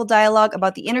political dialogue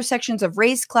about the intersections of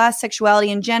race, class,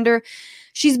 sexuality, and gender.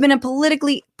 She's been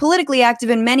politically active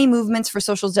in many movements for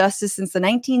social justice since the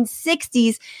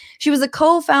 1960s. She was a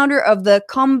co-founder of the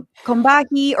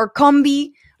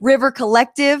Combahee River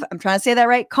Collective. I'm trying to say that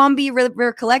right. Combahee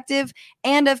River Collective,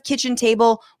 and of Kitchen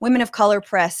Table Women of Color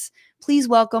Press. Please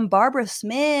welcome Barbara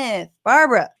Smith.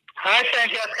 Barbara. Hi,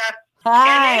 Francesca.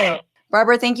 Hi.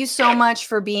 Barbara, thank you so much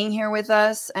for being here with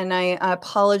us. And I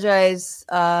apologize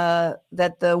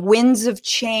that the winds of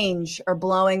change are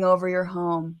blowing over your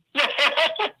home.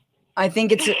 I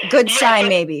think it's a good sign,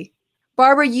 maybe.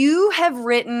 Barbara, you have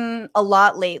written a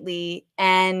lot lately,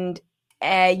 and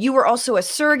you were also a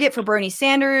surrogate for Bernie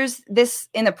Sanders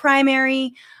in the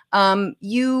primary.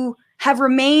 You have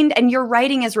remained, and your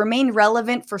writing has remained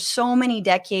relevant for so many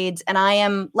decades. And I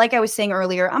am, like I was saying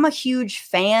earlier, I'm a huge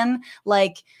fan.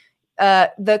 Like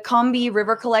the Combahee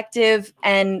River Collective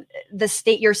and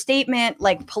your statement,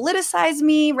 like, politicized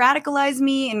me, radicalized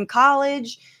me in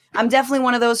college. I'm definitely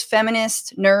one of those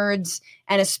feminist nerds,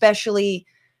 and especially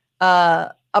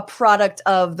a product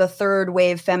of the third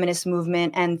wave feminist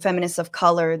movement and feminists of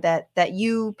color that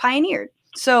you pioneered.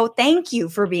 So thank you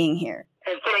for being here.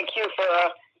 And thank you for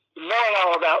knowing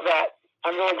all about that.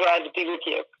 I'm really glad to be with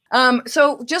you.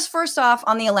 So just first off,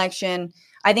 on the election,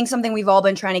 I think something we've all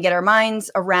been trying to get our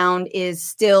minds around is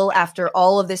still, after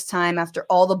all of this time, after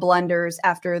all the blunders,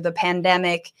 after the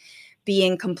pandemic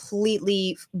being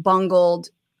completely bungled,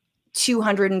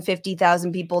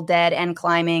 250,000 people dead and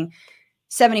climbing,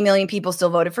 70 million people still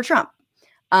voted for Trump.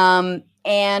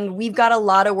 And we've got a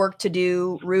lot of work to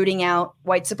do rooting out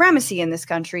white supremacy in this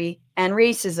country and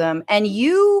racism. And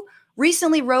you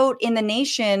recently wrote in The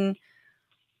Nation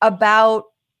about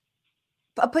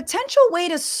a potential way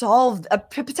to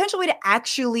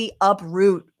actually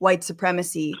uproot white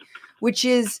supremacy, which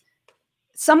is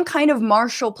some kind of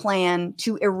Marshall Plan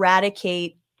to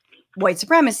eradicate white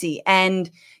supremacy.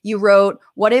 And you wrote,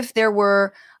 what if there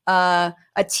were a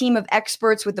team of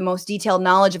experts with the most detailed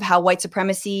knowledge of how white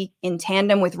supremacy in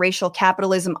tandem with racial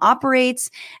capitalism operates?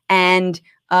 And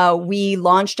we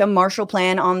launched a Marshall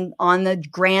Plan on the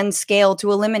grand scale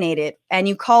to eliminate it. And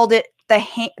you called it the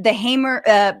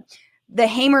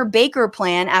Hamer-Baker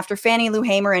Plan after Fannie Lou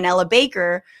Hamer and Ella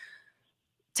Baker.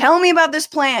 Tell me about this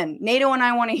plan. Nato and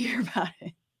I want to hear about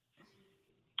it.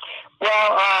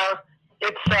 Well,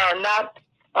 it's not,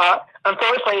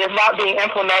 unfortunately, it's not being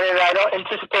implemented. I don't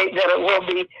anticipate that it will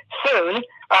be soon,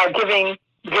 given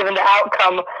the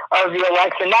outcome of the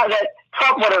election. Not that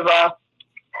Trump would have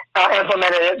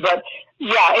implemented it, but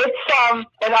yeah, it's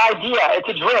an idea. It's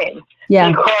a dream. Yeah.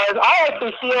 Because I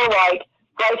actually feel like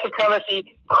white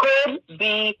supremacy could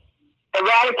be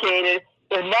eradicated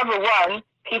if, number one,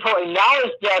 people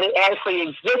acknowledge that it actually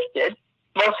existed.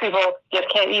 Most people just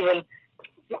can't even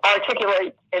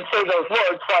articulate and say those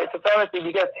words, white supremacy,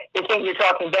 because they think you're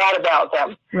talking bad about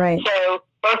them. Right. So,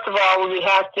 first of all, we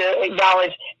have to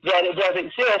acknowledge that it does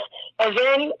exist, and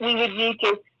then we would need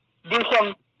to do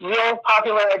some real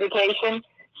popular education.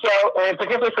 So, and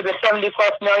particularly for the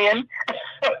 70-plus million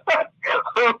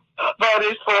who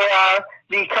voted for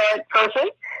the current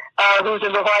person who's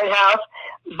in the White House.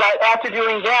 But after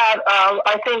doing that,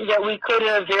 I think that we could,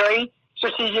 in a very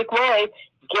strategic way,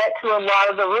 get to a lot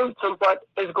of the roots of what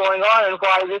is going on and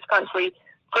why this country,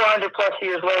 400-plus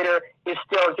years later, is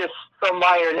still just so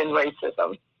mired in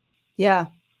racism. Yeah,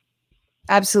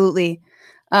 absolutely.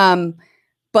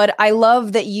 But I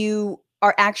love that you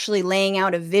are actually laying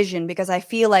out a vision, because I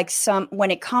feel like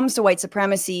when it comes to white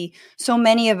supremacy, so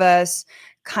many of us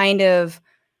kind of,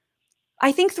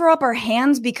 I think, throw up our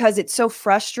hands because it's so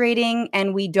frustrating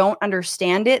and we don't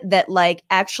understand it, that like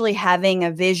actually having a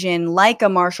vision like a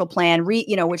Marshall Plan,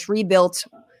 which rebuilt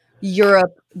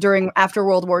Europe after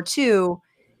World War II,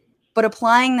 but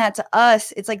applying that to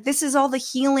us, it's like, this is all the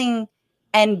healing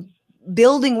and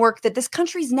building work that this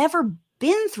country's never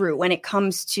been through when it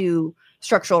comes to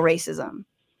structural racism.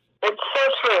 It's so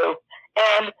true.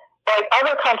 And like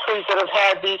other countries that have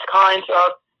had these kinds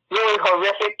of really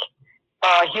horrific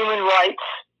human rights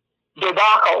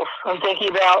debacles, I'm thinking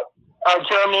about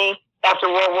Germany after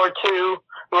World War II,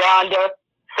 Rwanda,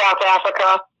 South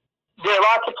Africa. There are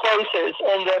lots of places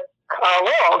in the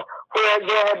world where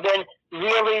there have been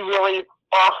really, really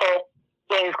awful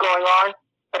things going on,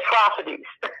 atrocities.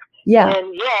 Yeah.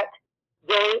 And yet,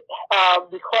 they,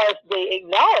 because they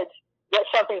acknowledge that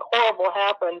something horrible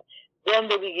happened, then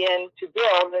they begin to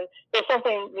build. And there's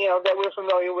something, that we're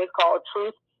familiar with called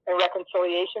truth and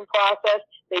reconciliation process.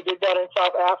 They did that in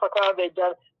South Africa. They've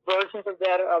done versions of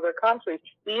that in other countries.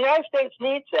 The United States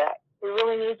needs that. We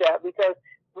really need that because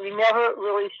we never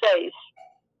really face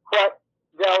what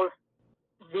the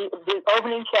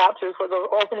opening chapters,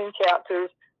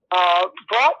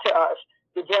 brought to us.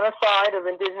 The genocide of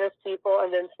indigenous people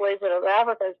and the enslavement of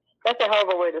Africans. That's a hell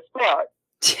of a way to start.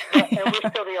 And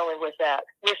we're still dealing with that.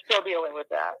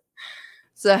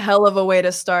 It's a hell of a way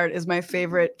to start is my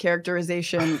favorite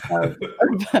characterization of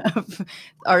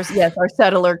our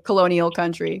settler colonial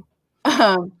country.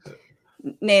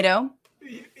 NATO.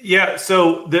 Yeah.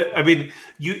 So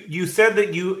you said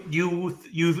that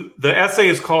the essay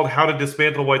is called "How to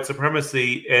Dismantle White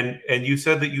Supremacy," and you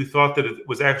said that you thought that it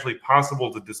was actually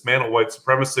possible to dismantle white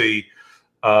supremacy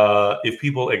if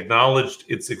people acknowledged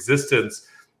its existence.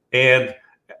 And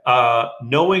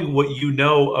knowing what you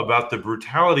know about the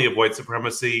brutality of white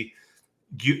supremacy,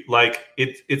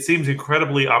 it seems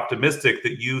incredibly optimistic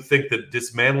that you think that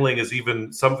dismantling is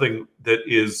even something that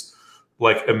is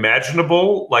like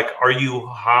imaginable. Like, are you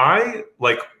high?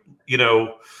 Like, you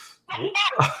know,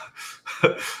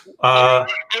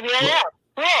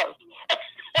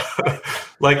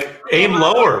 like aim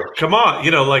lower. Come on, you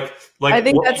know, like I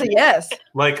think that's a yes.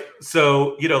 Like,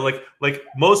 so, you know,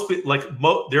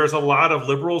 there's a lot of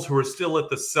liberals who are still at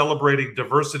the celebrating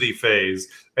diversity phase,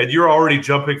 and you're already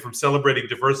jumping from celebrating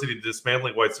diversity to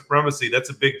dismantling white supremacy.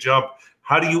 That's a big jump.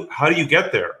 How do you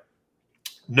get there?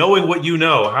 Knowing what you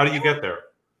know, how do you get there?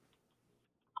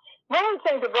 One of the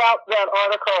things about that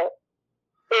article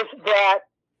is that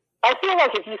I feel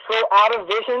like if you throw out a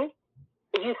vision,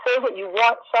 if you say what you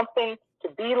want something to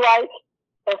be like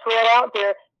and throw it out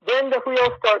there, then the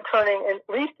wheels start turning, at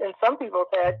least in some people's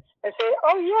heads, and say,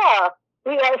 oh yeah,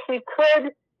 we actually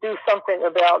could do something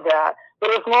about that.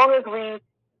 But as long as we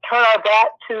turn our back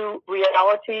to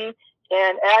reality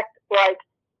and act like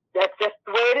that's just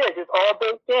the way it is, it's all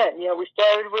baked in. You know, we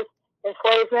started with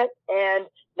enslavement, and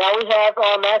now we have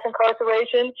mass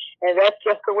incarceration, and that's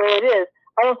just the way it is.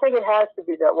 I don't think it has to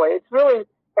be that way. It's really,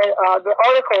 the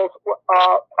articles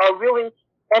are really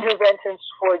interventions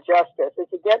for justice.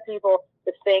 It's to get people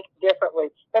to think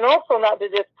differently, and also not to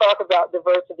just talk about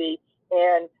diversity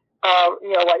and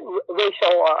like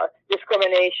racial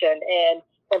discrimination and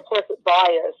implicit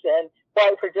bias and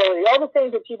white fragility, all the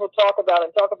things that people talk about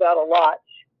and talk about a lot.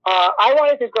 I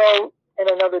wanted to go in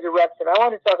another direction. I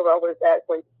wanted to talk about what is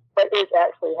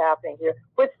actually happening here,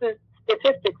 which the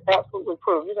statistics absolutely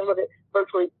prove. You can look at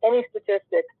virtually any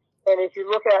statistic, and if you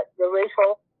look at the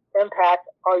racial impact,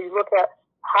 or you look at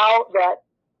how that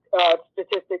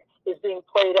statistic is being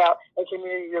played out in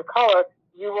communities of color,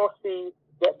 you will see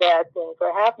that bad things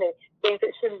are happening, things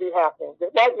that shouldn't be happening.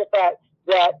 Like the fact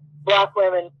that Black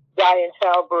women die in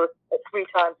childbirth at 3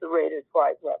 times the rate as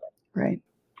white women. Right.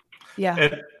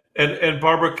 Yeah. And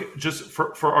Barbara, just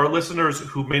for our listeners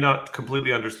who may not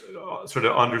completely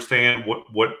understand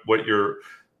what your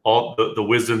the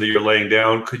wisdom that you're laying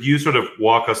down, could you sort of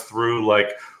walk us through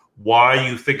like why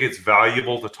you think it's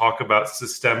valuable to talk about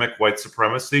systemic white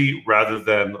supremacy rather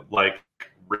than like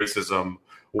racism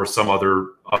or some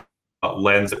other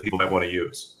lens that people might want to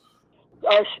use?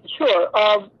 Sure.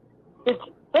 The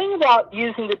thing about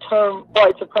using the term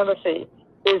white supremacy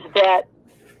is that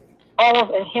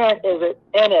almost inherent in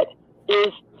it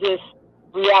is this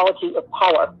reality of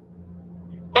power.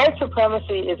 White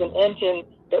supremacy is an engine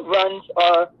that runs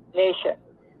our nation.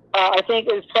 I think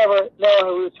it was Trevor Noah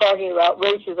who was talking about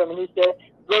racism, and he said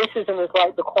racism is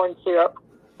like the corn syrup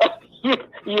of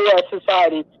U.S.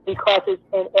 society because it's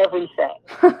in everything.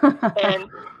 And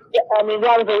I mean,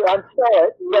 I'm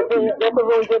sorry, but that's a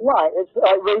really good line. It's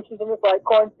racism is like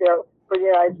corn syrup for the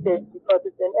United States because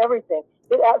it's in everything.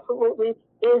 It absolutely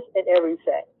is in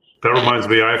everything. That reminds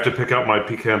me, I have to pick out my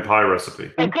pecan pie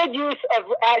recipe. A good use of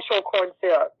actual corn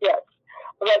syrup, yes.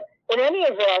 But in any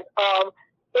event,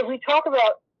 if we talk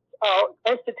about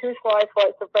institutionalized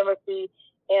white supremacy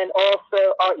and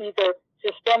also either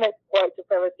systemic white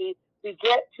supremacy, we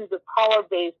get to the power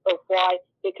base of why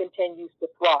it continues to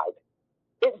thrive.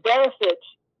 It benefits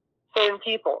certain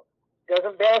people. It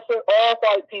doesn't benefit all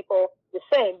white people the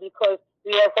same because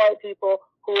we have white people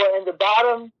who are in the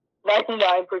bottom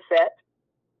 99%,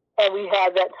 and we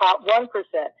have that top 1%.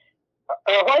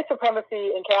 White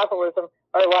supremacy and capitalism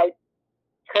are like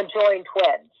conjoined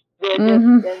twins. They're just,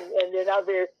 and they're not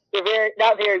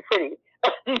very pretty.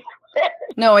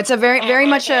 No, it's a very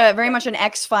much an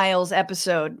X-Files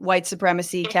episode. White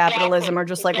supremacy, capitalism are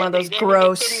just like one of those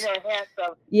gross.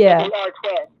 Yeah, they are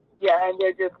twins. Yeah, and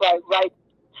they're just like right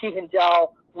cheek and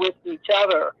jowl with each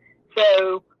other.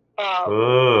 So,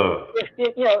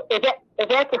 if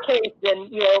that's the case, then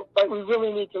like we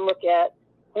really need to look at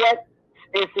what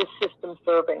is this system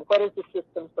serving? What is the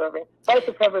system serving? White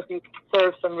supremacy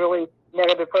serves some really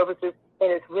negative purposes,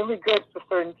 and it's really good for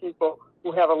certain people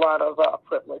who have a lot of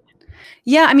privilege.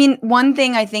 Yeah, I mean, one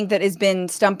thing I think that has been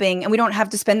stumping, and we don't have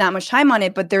to spend that much time on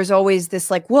it, but there's always this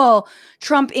like, well,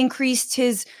 Trump increased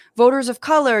his voters of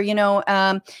color,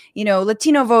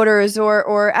 Latino voters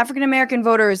or African American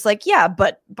voters. Like, yeah,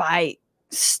 but by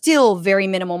still very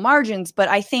minimal margins. But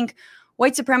I think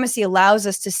white supremacy allows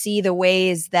us to see the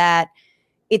ways that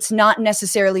it's not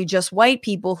necessarily just white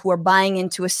people who are buying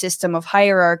into a system of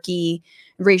hierarchy,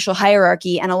 racial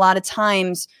hierarchy, and a lot of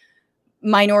times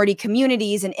minority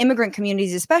communities and immigrant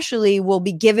communities especially will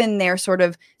be given their sort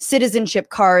of citizenship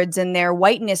cards and their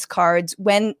whiteness cards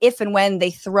if and when they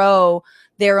throw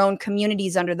their own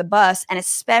communities under the bus, and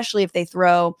especially if they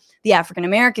throw the African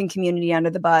American community under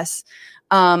the bus.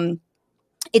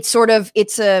 It's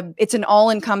an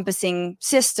all-encompassing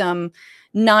system,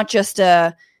 not just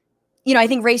I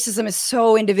think racism is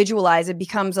so individualized. It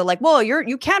becomes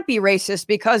you can't be racist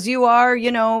because you are,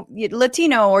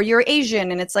 Latino or you're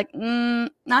Asian. And it's like,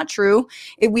 not true.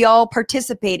 We all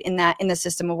participate in the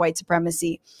system of white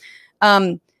supremacy.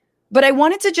 But I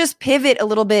wanted to just pivot a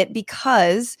little bit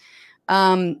because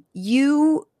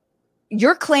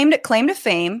your claim to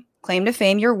fame,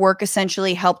 your work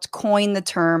essentially helped coin the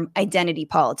term identity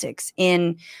politics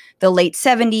in the late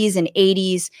 70s and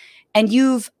 80s. And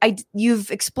you've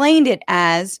explained it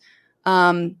as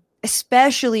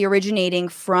especially originating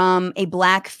from a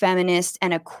Black feminist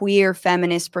and a queer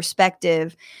feminist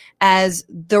perspective as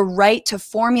the right to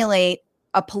formulate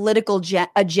a political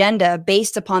agenda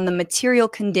based upon the material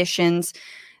conditions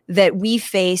that we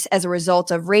face as a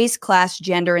result of race, class,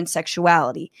 gender, and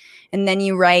sexuality. And then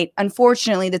you write,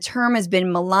 unfortunately, the term has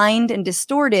been maligned and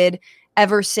distorted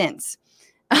ever since.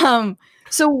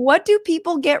 So what do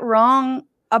people get wrong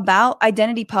about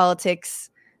identity politics,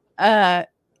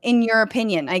 in your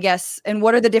opinion, I guess, and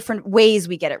what are the different ways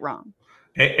we get it wrong?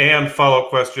 And follow-up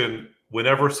question,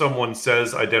 whenever someone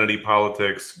says identity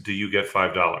politics, do you get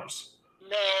 $5?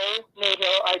 No, Nato,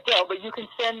 I don't, but you can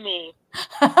send me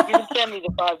the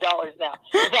 $5 now.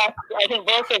 In fact, I think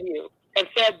both of you have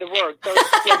said the word. So,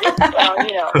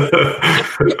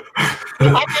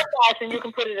 I'll get that and you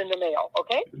can put it in the mail,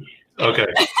 okay? Okay.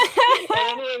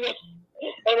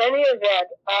 In any event,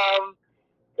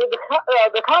 the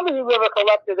Conversation River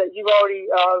Collective that you've already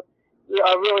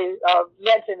really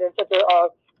mentioned in such a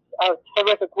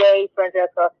terrific way,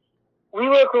 Francesca, we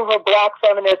were a group of Black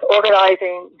feminists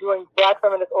doing Black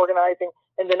feminist organizing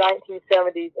in the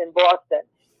 1970s in Boston.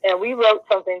 And we wrote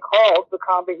something called the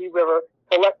Conversation River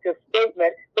Collective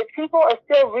Statement, which people are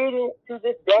still reading to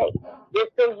this day. They're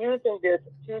still using this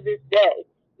to this day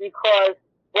because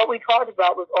what we talked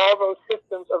about was all those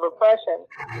systems of oppression,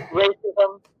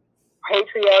 racism,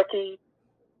 patriarchy.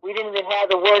 We didn't even have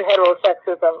the word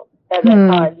heterosexism at that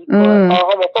time, or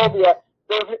homophobia.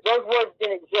 Those words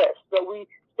didn't exist, but we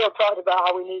still talked about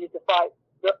how we needed to fight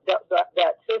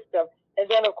that system. And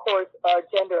then, of course,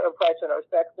 gender oppression or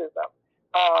sexism.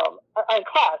 And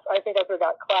class. I think I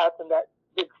forgot class in that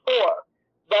big four.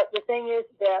 But the thing is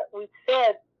that we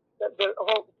said, that the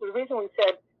reason we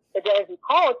said identity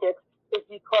politics is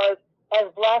because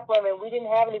as Black women, we didn't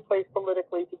have any place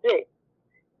politically to be.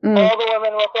 All the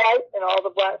women were white and all the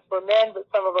Blacks were men, but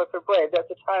some of us are brave. That's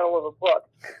the title of a book.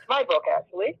 It's my book,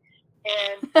 actually.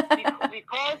 And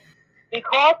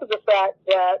because of the fact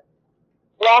that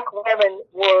Black women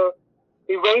were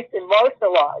erased and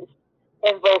marginalized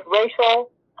in both racial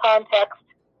context,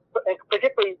 and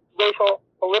particularly racial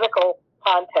political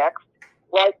context,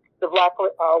 like the Black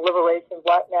liberation,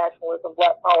 Black nationalism,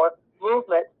 Black power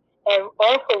movement, and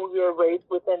also we were raised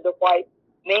within the white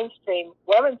mainstream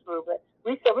women's movement.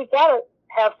 We said we got to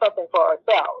have something for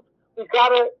ourselves. We've got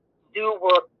to do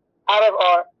work out of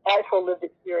our actual lived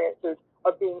experiences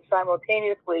of being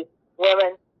simultaneously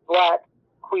women, Black,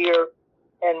 queer,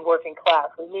 and working class.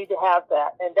 We need to have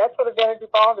that. And that's what identity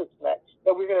politics meant,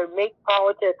 that we're going to make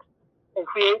politics and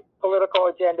create political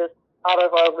agendas out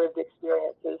of our lived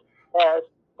experiences as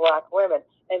Black women.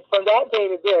 And from that day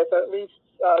to this, or at least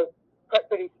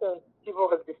pretty soon, people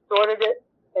have distorted it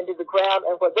into the ground.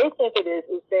 And what they think it is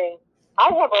saying, I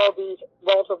have all these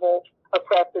multiple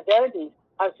oppressed identities.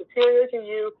 I'm superior to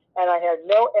you, and I have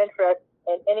no interest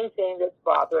in anything that's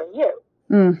bothering you.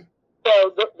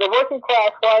 So the working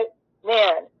class white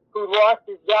man who lost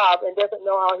his job and doesn't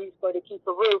know how he's going to keep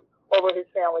a roof over his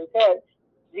family's head,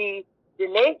 the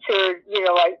denatured,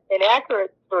 like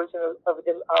inaccurate version of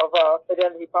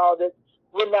identity politics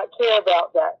would not care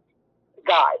about that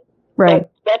guy. Right.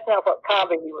 That's not what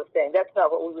Conversation was saying. That's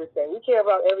not what we were saying. We care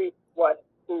about everyone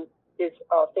who is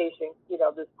facing,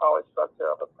 this power structure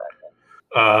of oppression.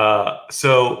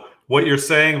 So what you're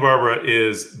saying, Barbara,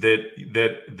 is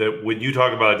that when you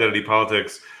talk about identity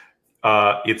politics,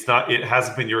 it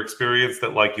hasn't been your experience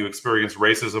that like you experienced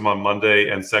racism on Monday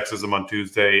and sexism on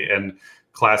Tuesday and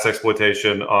class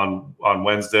exploitation on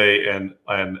Wednesday and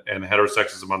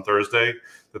heterosexism on Thursday,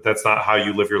 that's not how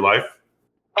you live your life?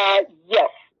 Yes,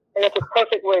 and it's a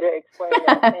perfect way to explain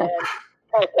that.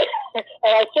 And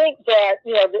I think that,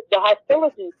 the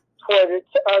hostility toward it,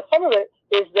 some of it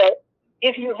is that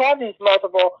if you have these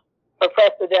multiple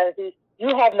oppressed identities, you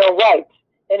have no rights.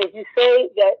 And if you say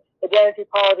that identity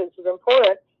politics is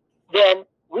important, then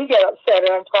we get upset. And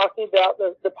I'm talking about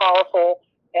the powerful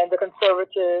and the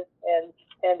conservative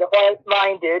and the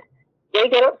white-minded. They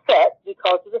get upset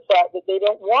because of the fact that they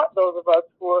don't want those of us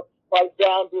who are like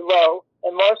down below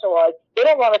and marginalized. They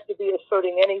don't want us to be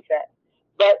asserting anything.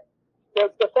 But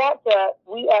the fact that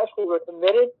we actually were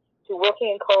committed to working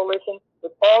in coalition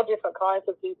with all different kinds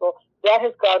of people, that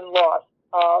has gotten lost.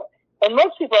 And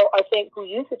most people, I think, who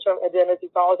use the term identity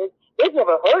politics, they've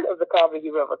never heard of the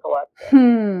Comedy River Collective.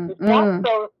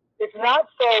 It's not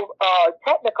so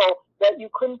technical that you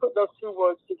couldn't put those two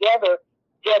words together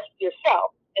just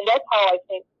yourself. And that's how I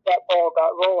think that ball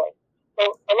got rolling. So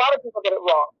a lot of people get it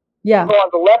wrong. Yeah. People on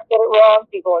the left get it wrong.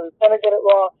 People in the center get it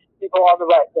wrong. People on the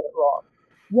right get it wrong.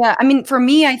 Yeah. I mean, for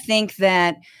me, I think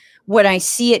that when I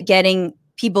see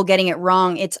people getting it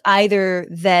wrong, it's either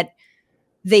that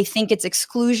they think it's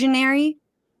exclusionary.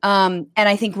 And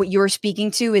I think what you're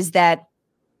speaking to is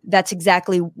that's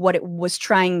exactly what it was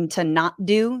trying to not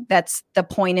do. That's the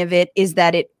point of it, is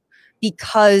that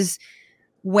because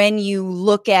when you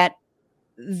look at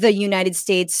the United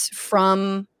States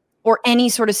or any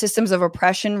sort of systems of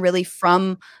oppression, really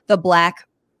from the Black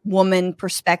woman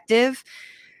perspective,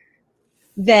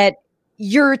 that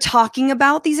you're talking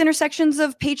about these intersections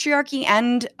of patriarchy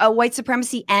and white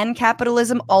supremacy and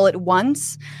capitalism all at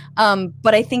once.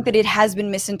 But I think that it has been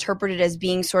misinterpreted as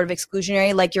being sort of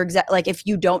exclusionary. Like like if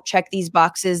you don't check these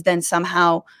boxes, then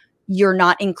somehow you're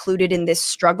not included in this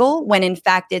struggle, when in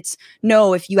fact it's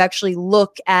no, if you actually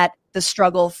look at the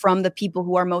struggle from the people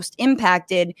who are most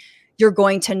impacted, you're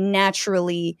going to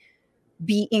naturally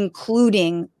be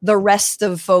including the rest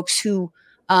of folks who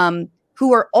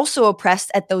are also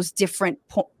oppressed at those different,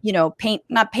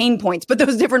 not pain points, but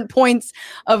those different points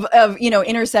of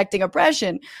intersecting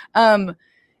oppression.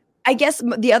 I guess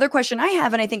the other question I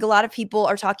have, and I think a lot of people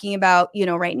are talking about,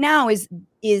 right now,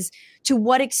 is to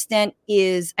what extent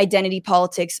is identity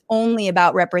politics only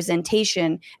about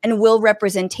representation? And will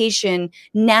representation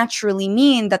naturally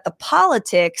mean that the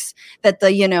politics, that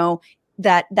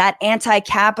that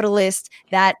anti-capitalist,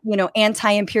 that,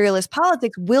 anti-imperialist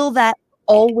politics, will that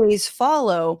always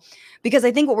follow? Because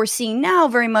I think what we're seeing now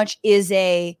very much is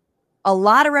a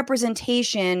lot of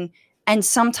representation and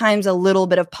sometimes a little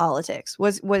bit of politics.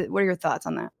 What are your thoughts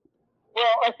on that?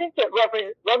 Well, I think that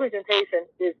representation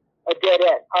is a dead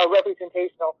end. Our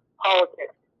representational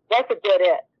politics, that's a dead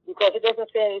end, because it doesn't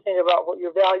say anything about what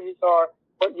your values are,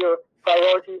 what your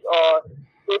priorities are.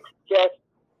 It's just,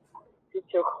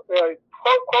 to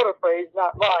quote a phrase,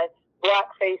 not mine,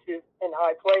 black faces in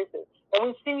high places. And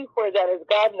we see where that has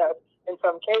gotten us in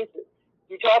some cases.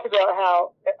 You talked about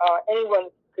how anyone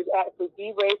could actually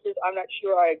be racist. I'm not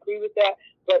sure I agree with that.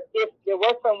 But if there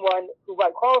was someone who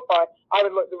might qualify, I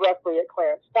would look directly at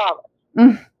Clarence Thomas.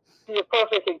 He's a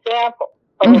perfect example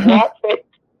of a black face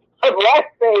at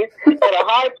a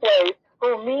high place,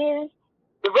 who means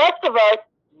the rest of us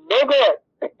no good.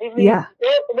 He means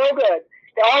no good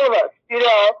to all of us.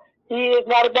 He is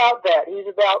not about that. He's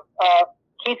about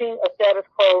keeping a status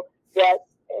quo that,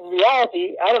 in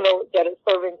reality, I don't know that it's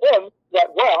serving him that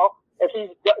well. If he's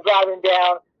driving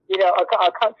down,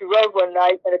 a country road one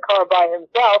night in a car by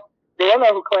himself, they don't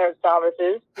know who Clarence Thomas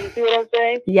is. You see what I'm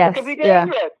saying? Yes. It could be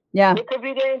dangerous. Yeah. It could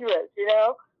be dangerous,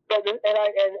 But and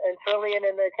certainly in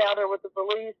an encounter with the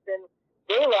police in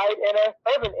daylight in an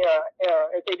urban era,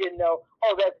 if they didn't know,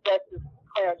 that's just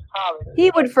Clarence Thomas.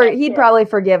 He'd probably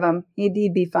forgive him.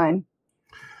 He'd be fine.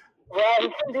 Well, he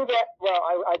couldn't do that. Well,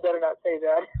 I better not say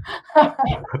that.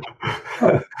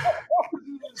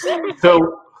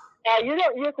 So now, you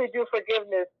don't usually do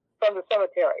forgiveness from the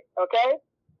cemetery, okay?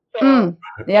 So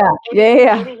yeah.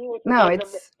 No,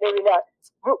 it's maybe not.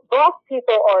 Black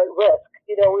people are at risk.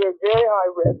 We are very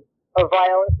high risk of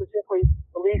violence, particularly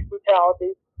police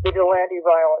brutality, vigilante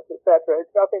violence, etc.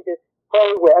 It's nothing to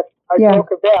play with or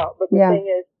joke about. But the thing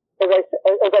is, as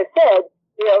I said,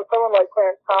 someone like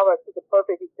Clarence Thomas is a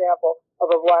perfect example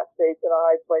of a black face in a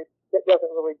high place that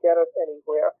doesn't really get us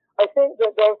anywhere. I think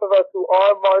that those of us who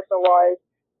are marginalized,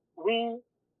 we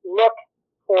look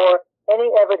for any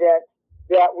evidence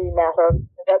that we matter. And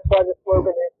that's why the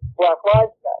slogan is Black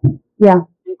Lives Matter. Yeah.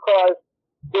 Because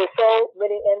there's so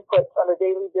many inputs on a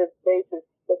daily basis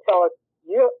that tell us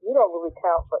you don't really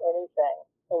count for anything,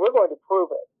 and we're going to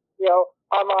prove it.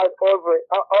 Ahmaud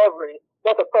Arbery,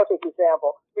 that's a perfect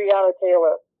example. Breonna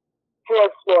Taylor,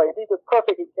 George Floyd, these are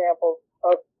perfect examples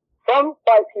of some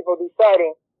white people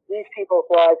deciding these people's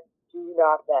lives do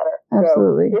not matter.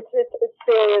 Absolutely. So it's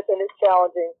serious and it's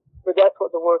challenging, but that's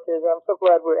what the work is. I'm so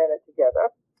glad we're in it together.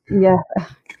 Yeah.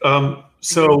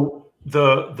 So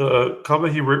the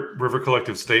Combahee River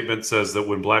Collective statement says that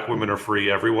when Black women are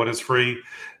free, everyone is free.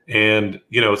 And,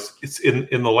 it's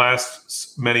in the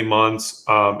last many months,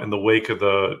 in the wake of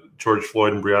the George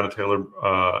Floyd and Breonna Taylor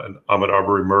and Ahmaud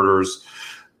Arbery murders,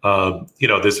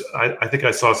 I think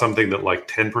I saw something that like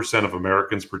 10% of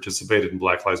Americans participated in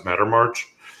Black Lives Matter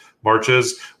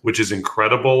marches, which is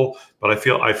incredible. But I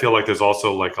feel like there's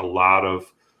also like a lot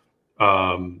of,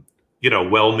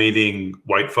 well-meaning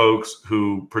white folks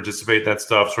who participate in that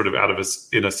stuff sort of out of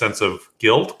in a sense of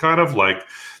guilt, kind of like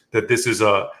that this is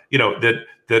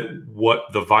that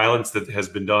what the violence that has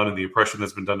been done and the oppression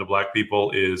that's been done to Black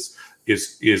people is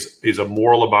a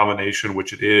moral abomination,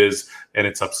 which it is, and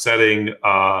it's upsetting.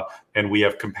 And we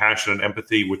have compassion and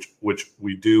empathy, which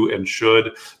we do and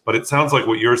should. But it sounds like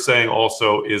what you're saying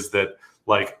also is that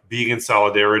like being in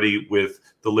solidarity with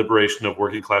the liberation of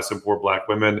working class and poor Black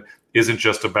women isn't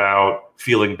just about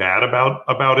feeling bad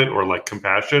about it or like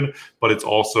compassion, but it's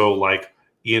also like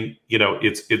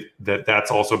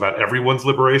that's also about everyone's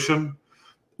liberation.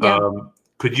 Yeah.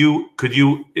 Could you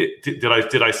did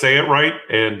I say it right?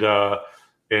 And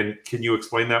can you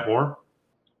explain that more?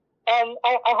 I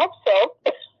hope so.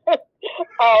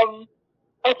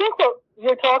 I think what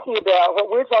we're talking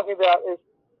about is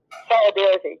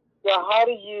solidarity. How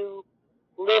do you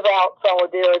live out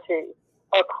solidarity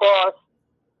across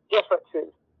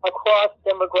differences, across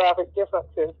demographic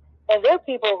differences? And there are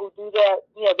people who do that.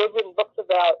 They've written books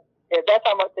about it. That's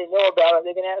how much they know about it.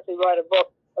 They can actually write a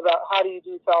book about how do you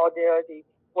do solidarity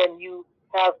when you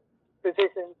have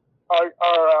positions or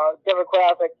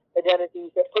demographic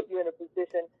identities that put you in a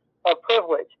position of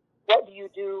privilege. What do you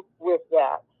do with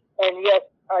that? And yes,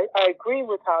 I agree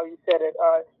with how you said it,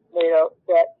 Nato,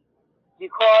 that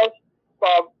because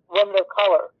women of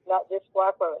color, not just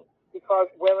Black women, because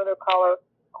women of color,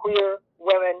 queer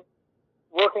women,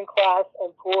 working class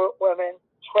and poor women,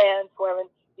 trans women,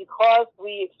 because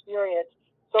we experience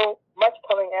so much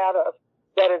coming at us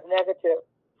that is negative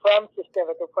from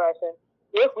systemic oppression,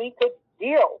 if we could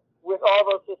deal with all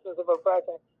those systems of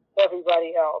oppression,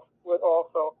 everybody else would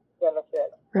also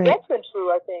benefit. Right. That's been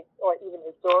true, I think, or even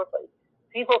historically.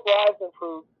 People's lives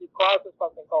improved because of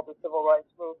something called the Civil Rights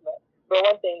Movement. For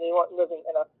one thing, they weren't living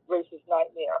in a racist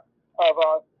nightmare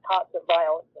of constant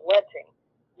violence and lynching.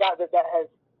 Not that that has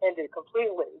ended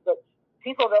completely, but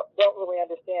people don't really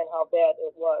understand how bad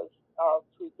it was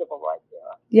pre-civil rights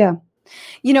era. Yeah.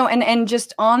 And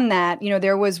just on that,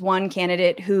 there was one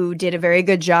candidate who did a very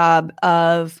good job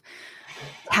of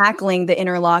tackling the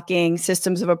interlocking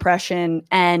systems of oppression.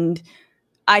 And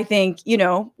I think, did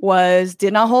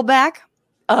not hold back.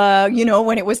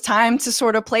 When it was time to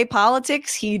sort of play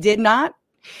politics, he did not.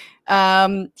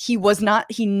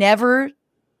 He never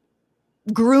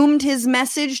groomed his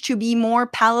message to be more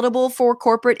palatable for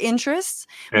corporate interests.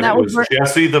 And that was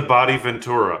Jesse the Body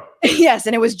Ventura. Yes,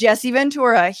 and it was Jesse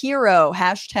Ventura, hero,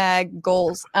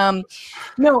 #goals.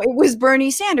 No, it was Bernie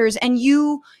Sanders. And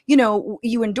you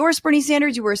endorsed Bernie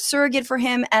Sanders. You were a surrogate for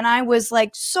him. And I was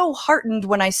like so heartened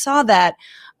when I saw that.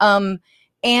 And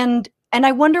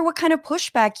I wonder what kind of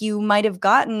pushback you might have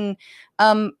gotten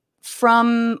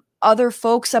from other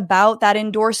folks about that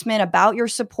endorsement, about your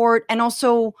support, and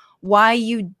also why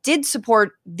you did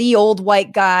support the old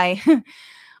white guy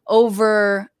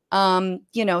over,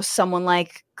 someone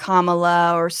like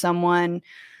Kamala or someone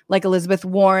like Elizabeth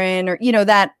Warren or,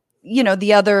 the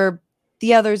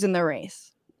others in the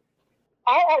race.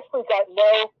 I actually got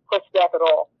no pushback at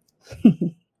all.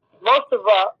 Most of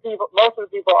the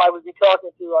people I would be talking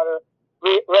to on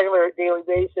a regular daily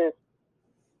basis,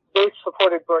 they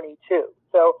supported Bernie too.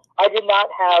 So I did not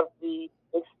have the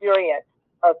experience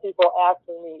of people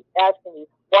asking me,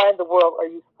 why in the world are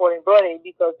you supporting Bernie?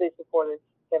 Because they supported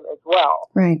him as well.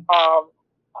 Right.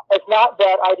 It's not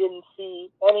that I didn't see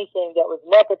anything that was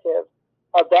negative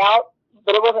about,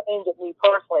 but it wasn't aimed at me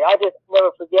personally. I just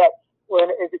never forget when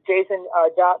is it Jason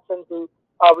Johnson who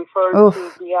referred to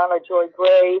Breonna Joy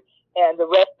Gray and the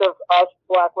rest of us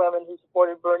Black women who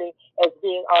supported Bernie as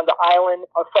being on the island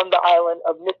or from the island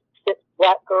of misfit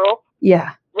Black girls.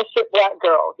 Yeah. Misfit Black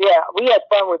girls. Yeah, we had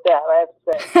fun with that, I have to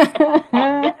say.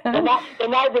 the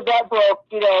night that that broke,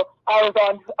 I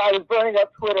was burning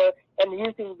up Twitter and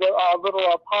using the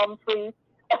little palm tree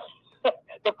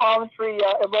the palm tree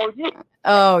emoji.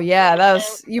 Oh yeah,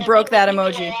 you broke that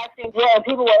emoji. And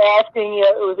people were asking,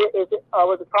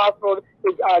 was it possible to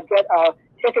get a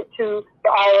ticket to the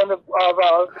island of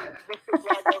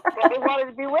They wanted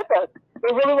to be with us.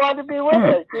 They really wanted to be with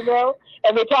us,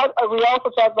 And we also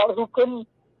talked about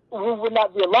who would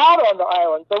not be allowed on the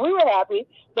island. So we were happy,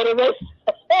 but it was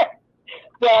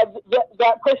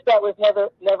that pushback was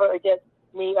never against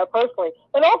me personally.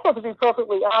 And also, to be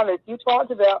perfectly honest, you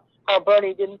talked about how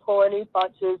Bernie didn't pull any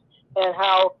punches and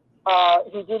how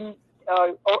he didn't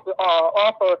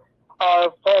offer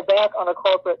fall back on a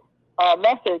corporate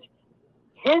message.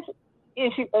 His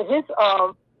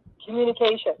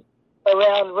communication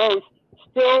around race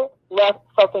still left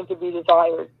something to be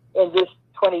desired in this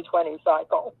 2020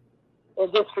 cycle,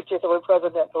 in this particular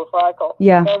presidential cycle.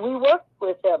 Yeah. And we worked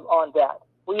with him on that.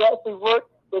 We actually worked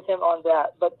with him on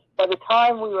that. But by the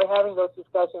time we were having those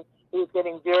discussions, he was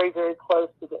getting very, very close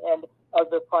to the end of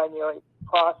the primary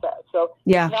process. So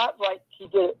It's not like he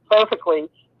did it perfectly,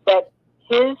 but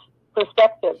his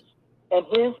perspectives and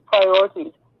his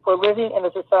priorities for living in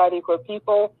a society where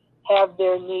people have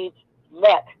their needs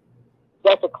met,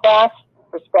 that's a class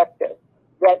perspective,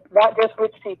 that not just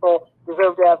rich people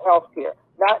deserve to have health care,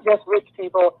 not just rich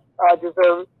people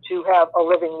deserve to have a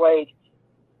living wage.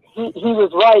 He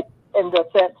was right in the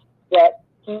sense that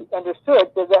he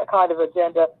understood that kind of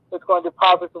agenda was going to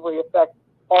positively affect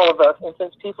all of us. And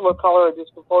since people of color are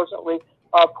disproportionately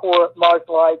poor,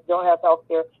 marginalized, don't have health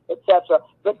care, etc.,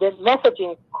 but the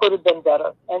messaging could have been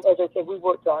better. And as I said, we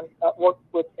worked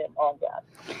with him on that.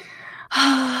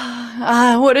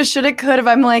 Woulda, shoulda, coulda.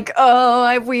 I'm like,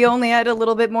 if we only had a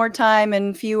little bit more time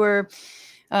and fewer,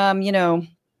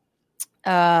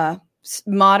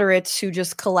 moderates who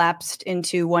just collapsed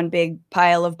into one big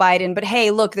pile of Biden. But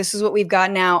hey, look, this is what we've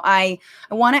got now. I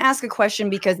want to ask a question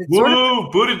because it's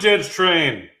Buttigieg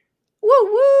train. Woo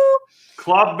woo.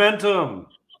 Clobmentum.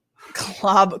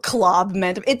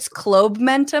 Clobmentum. It's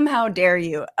Clobmentum. How dare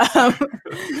you?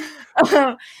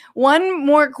 One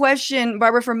more question,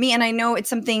 Barbara, for me, and I know it's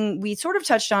something we sort of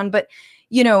touched on, but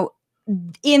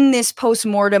in this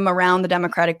postmortem around the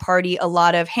Democratic Party, a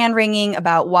lot of hand-wringing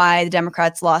about why the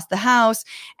Democrats lost the House,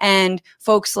 and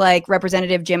folks like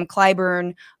Representative Jim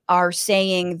Clyburn are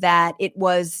saying that it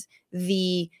was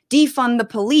the defund the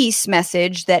police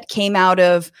message that came out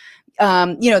of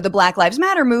the Black Lives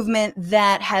Matter movement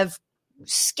that have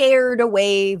scared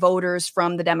away voters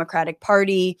from the Democratic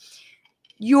Party.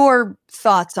 Your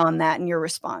thoughts on that and your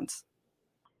response?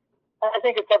 I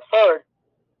think it's absurd.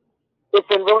 It's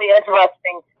been really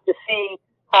interesting to see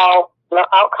how the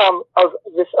outcome of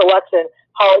this election,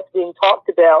 how it's being talked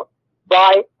about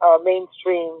by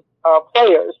mainstream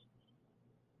players.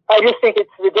 I just think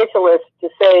it's ridiculous to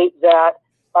say that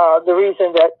the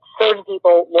reason that certain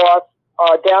people lost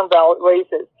down ballot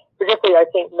races, particularly I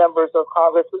think members of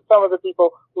Congress, but some of the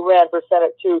people who ran for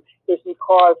Senate too, is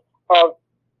because of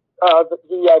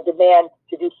the demand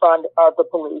to defund the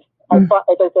police. As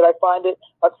I said, I find it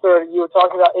absurd. You were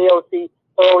talking about AOC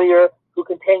earlier, who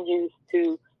continues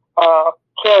to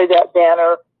carry that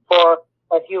banner for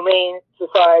a humane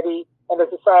society and a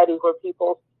society where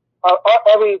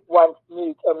everyone's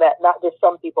needs are met, not just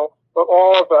some people, but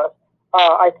all of us.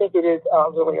 I think it is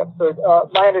really absurd.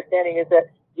 My understanding is that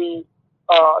the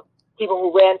people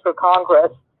who ran for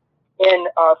Congress in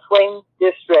swing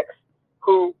districts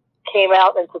who came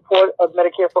out in support of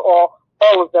Medicare for all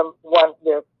of them won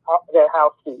their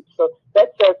House seats. So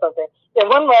that says something. And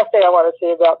one last thing I want to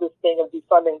say about this thing of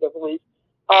defunding the police.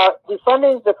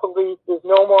 Defunding the police is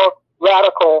no more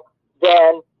radical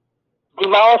than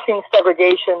demolishing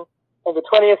segregation in the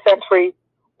 20th century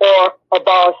or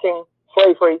abolishing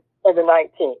slavery in the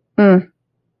 19th.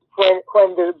 When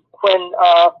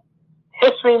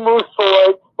history moves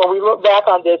forward, when we look back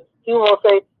on this, people will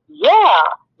say, yeah,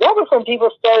 that was when people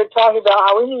started talking about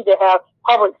how we need to have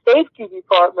public safety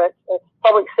departments and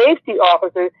public safety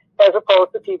officers as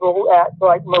opposed to people who act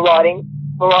like marauding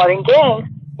gangs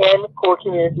in poor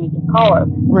communities of color.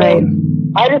 Right. So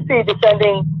I just see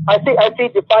defunding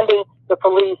the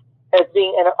police as being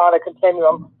on a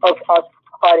continuum of us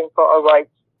fighting for our rights.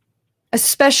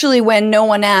 Especially when no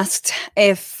one asked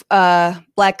if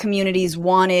Black communities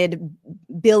wanted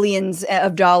billions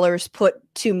of dollars put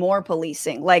to more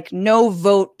policing. Like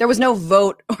there was no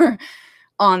vote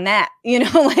on that.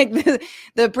 Like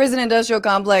the prison industrial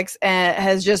complex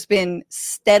has just been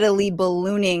steadily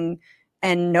ballooning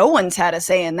and no one's had a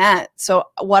say in that. So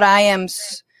what I am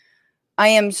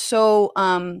so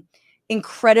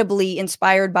incredibly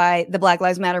inspired by the Black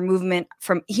Lives Matter movement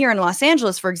from here in Los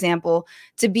Angeles, for example,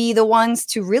 to be the ones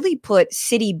to really put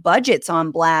city budgets on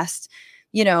blast.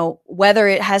 whether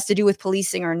it has to do with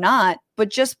policing or not, but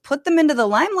just put them into the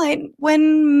limelight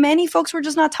when many folks were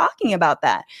just not talking about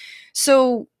that.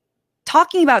 So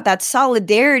talking about that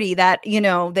solidarity, that,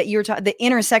 that the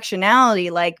intersectionality,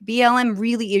 like BLM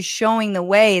really is showing the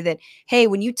way that, hey,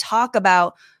 when you talk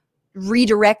about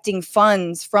redirecting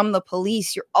funds from the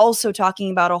police, you're also talking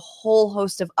about a whole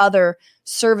host of other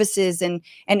services and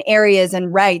areas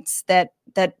and rights that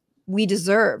we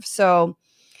deserve. So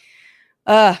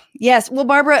yes. Well,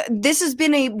 Barbara, this has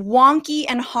been a wonky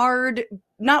and hard,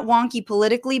 not wonky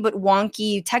politically, but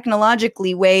wonky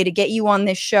technologically way to get you on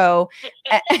this show.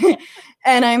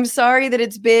 And I'm sorry that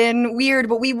it's been weird,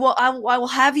 but I will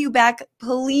have you back,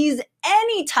 please,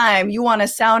 anytime you want to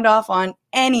sound off on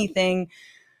anything.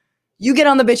 You get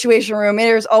on the Bitchuation Room.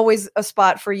 There's always a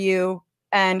spot for you,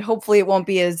 and hopefully it won't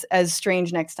be as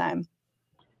strange next time.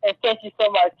 And thank you so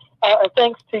much.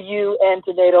 Thanks to you and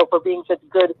to Nato for being such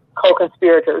good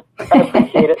co-conspirators. I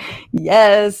appreciate it.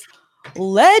 Yes.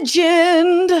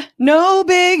 Legend. No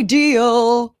big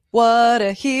deal. What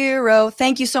a hero.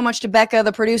 Thank you so much to Becca,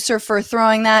 the producer, for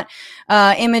throwing that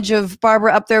image of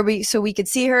Barbara up there so we could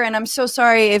see her. And I'm so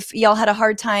sorry if y'all had a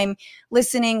hard time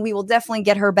listening. We will definitely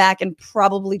get her back and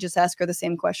probably just ask her the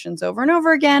same questions over and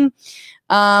over again.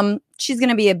 She's going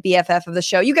to be a BFF of the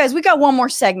show. You guys, we got one more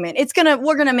segment.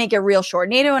 We're going to make it real short.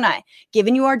 Nato and I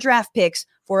giving you our draft picks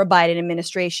for a Biden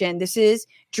administration. This is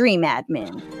Dream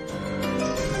Admin.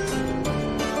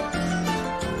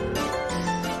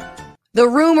 The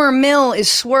rumor mill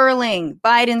is swirling.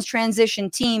 Biden's transition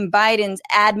team, Biden's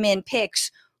admin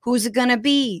picks. Who's it going to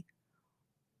be?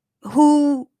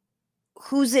 Who's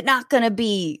it not going to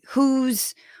be? Who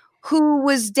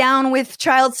was down with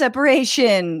child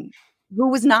separation? Who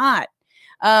was not?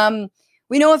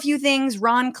 We know a few things.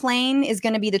 Ron Klain is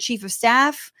going to be the chief of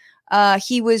staff.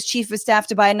 He was chief of staff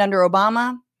to Biden under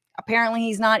Obama. Apparently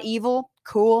he's not evil.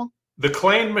 Cool. The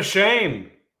Klain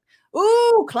machine.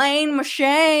 Ooh, Klain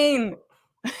machine.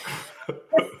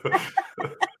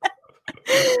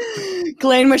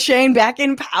 Klain machine back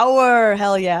in power.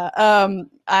 Hell yeah.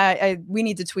 We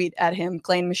need to tweet at him,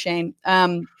 Klain machine.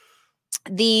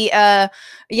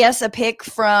 Yes, a pick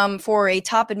for a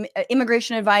top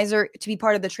immigration advisor to be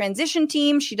part of the transition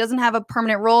team. She doesn't have a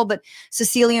permanent role, but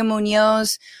Cecilia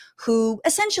Munoz, who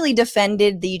essentially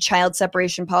defended the child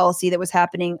separation policy that was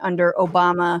happening under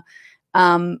Obama,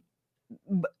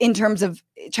 in terms of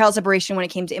child separation when it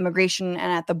came to immigration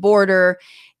and at the border.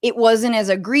 It wasn't as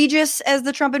egregious as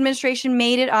the Trump administration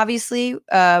made it, obviously,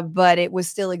 but it was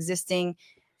still existing.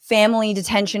 Family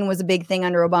detention was a big thing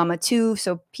under Obama too.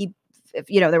 So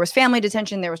there was family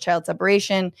detention, there was child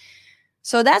separation.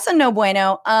 So that's a no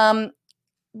bueno.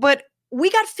 But we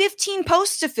got 15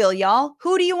 posts to fill, y'all.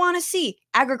 Who do you want to see?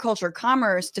 Agriculture,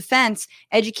 commerce, defense,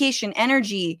 education,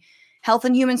 energy, health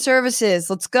and human services.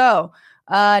 Let's go.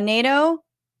 Nato,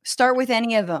 start with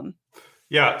any of them.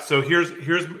 Yeah. So here's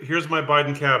my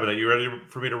Biden cabinet. You ready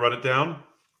for me to run it down?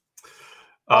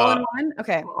 All in one?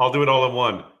 Okay. I'll do it all in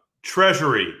one.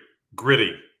 Treasury,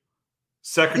 gritty.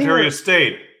 Secretary of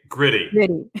State, gritty.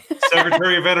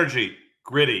 Secretary of Energy,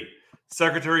 gritty.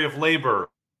 Secretary of Labor.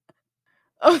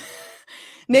 Oh,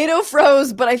 Nato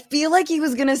froze, but I feel like he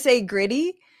was going to say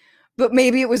gritty. But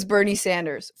maybe it was Bernie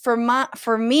Sanders. For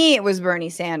me, it was Bernie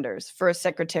Sanders for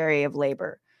Secretary of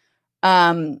Labor.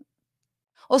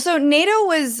 Also, Nato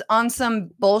was on some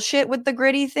bullshit with the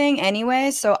gritty thing anyway,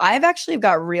 so I've actually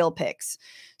got real picks.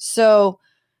 So,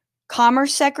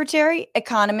 Commerce Secretary,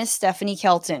 economist Stephanie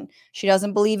Kelton. She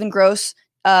doesn't believe in gross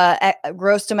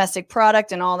domestic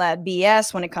product and all that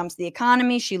BS when it comes to the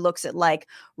economy. She looks at like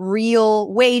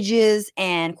real wages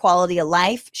and quality of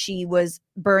life. She was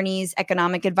Bernie's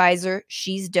economic advisor.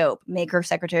 She's dope. Make her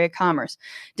Secretary of Commerce.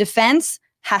 Defense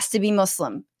has to be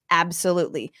Muslim.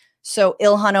 Absolutely. So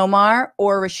Ilhan Omar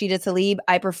or Rashida Tlaib.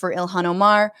 I prefer Ilhan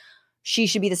Omar. She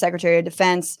should be the Secretary of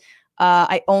Defense.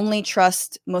 I only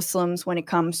trust Muslims when it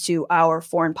comes to our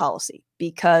foreign policy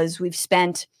because we've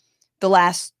spent the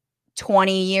last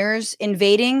 20 years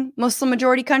invading Muslim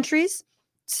majority countries.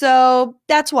 So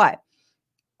that's why.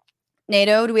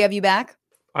 Nato, do we have you back?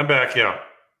 I'm back, yeah.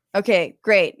 Okay,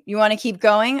 great. You want to keep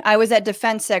going? I was at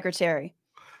Defense Secretary.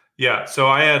 Yeah, so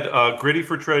I had gritty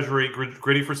for Treasury,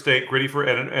 gritty for State, gritty for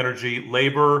Energy,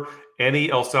 Labor,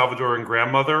 any El Salvadoran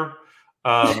grandmother,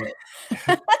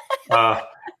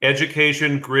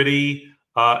 Education, gritty,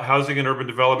 Housing and Urban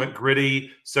Development,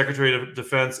 gritty, Secretary of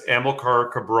Defense,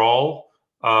 Amilcar Cabral,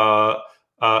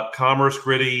 Commerce,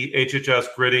 gritty, HHS,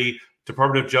 gritty,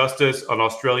 Department of Justice, an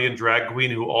Australian drag queen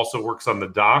who also works on the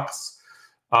docks.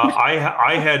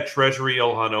 I had Treasury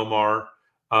Ilhan Omar.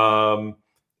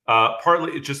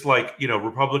 Partly it's just like,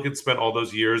 Republicans spent all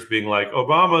those years being like,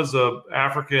 Obama's a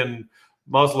African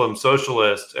Muslim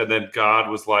socialist. And then God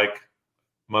was like,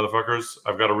 motherfuckers,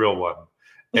 I've got a real one.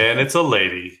 And it's a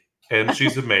lady. And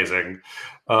she's amazing.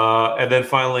 And then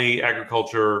finally,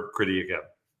 agriculture, gritty again.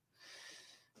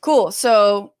 Cool.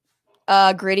 So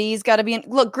Gritty's got to be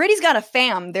look, Gritty's got a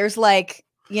fam. There's like,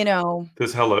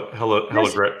 There's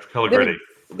hella gritty.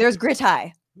 There's Grit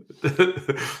High.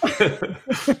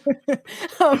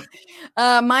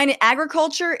 Mine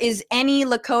agriculture is any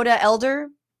Lakota elder.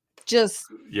 Just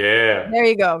there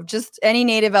you go. Just any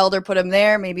native elder, put him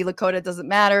there. Maybe Lakota, doesn't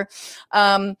matter.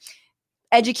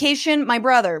 Education, my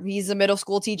brother, he's a middle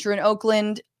school teacher in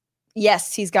Oakland.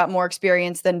 Yes, he's got more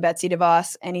experience than Betsy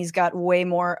DeVos, and he's got way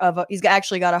more he's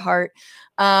actually got a heart.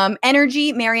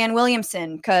 Energy, Marianne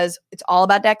Williamson, because it's all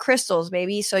about that crystals,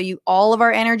 baby. So all of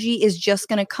our energy is just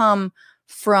going to come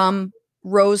from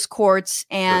rose quartz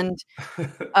and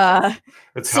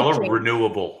it's hella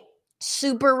renewable.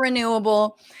 Super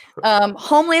renewable.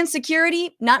 Homeland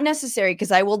security, not necessary,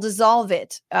 because I will dissolve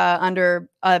it under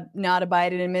not a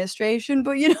Biden administration,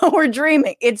 but we're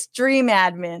dreaming. It's dream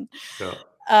admin. Yeah.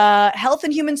 Health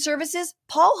and Human Services,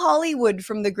 Paul Hollywood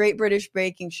from the Great British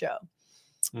Baking Show.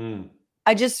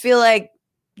 I just feel like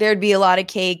there'd be a lot of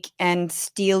cake and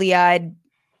steely-eyed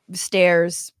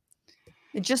stares.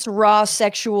 Just raw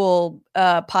sexual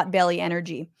potbelly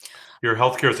energy. Your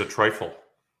healthcare is a trifle.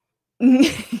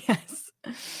 Yes.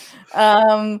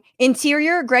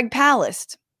 Interior, Greg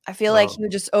Palast. I feel like he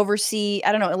would just oversee,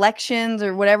 I don't know, elections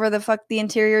or whatever the fuck the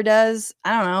Interior does.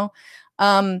 I don't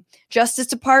know. Justice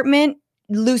Department,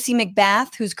 Lucy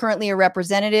McBath, who's currently a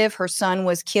representative. Her son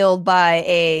was killed by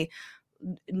a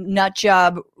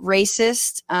nutjob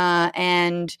racist,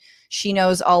 and she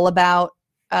knows all about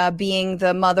being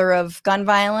the mother of gun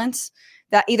violence.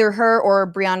 That either her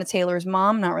or Breonna Taylor's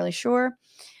mom, not really sure.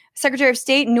 Secretary of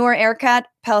State, Noor Erkat,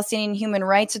 Palestinian human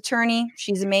rights attorney.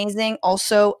 She's amazing.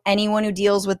 Also, anyone who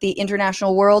deals with the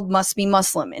international world must be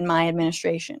Muslim in my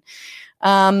administration.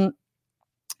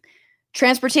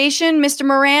 Transportation, Mr.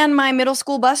 Moran, my middle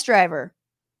school bus driver.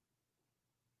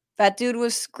 That dude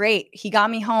was great. He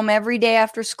got me home every day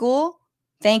after school.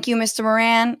 Thank you, Mr.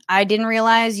 Moran. I didn't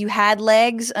realize you had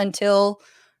legs until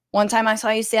one time I saw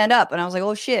you stand up, and I was like,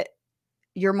 oh shit,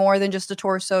 you're more than just a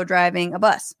torso driving a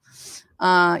bus.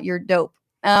 You're dope.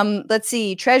 Let's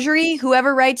see. Treasury,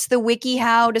 whoever writes the wiki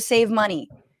how to save money.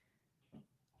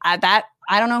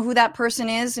 I don't know who that person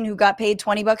is and who got paid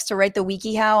 $20 to write the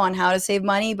wiki how on how to save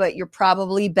money, but you're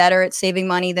probably better at saving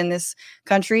money than this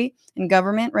country and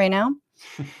government right now.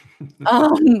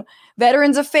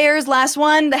 Veterans Affairs, last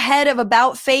one, the head of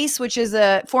About Face, which is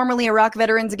formerly Iraq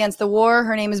Veterans Against the War.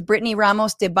 Her name is Brittany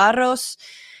Ramos de Barros,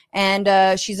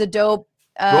 and she's a dope.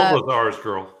 Roll those R's,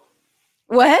 girl.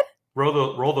 What?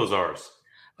 Roll those R's.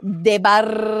 De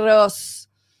Barros.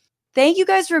 Thank you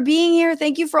guys for being here.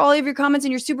 Thank you for all of your comments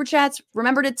and your super chats.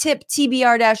 Remember to tip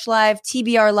TBR-Live,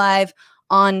 TBR Live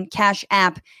on Cash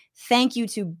App. Thank you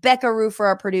to Becca Roo for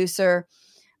our producer.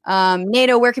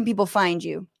 Nato, where can people find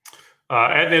you?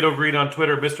 At Nato Green on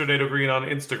Twitter, Mr. Nato Green on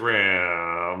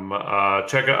Instagram.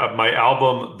 Check out my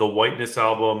album, The Whiteness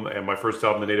Album, and my first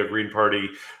album, The Nato Green Party.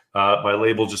 My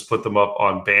label just put them up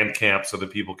on Bandcamp so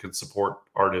that people can support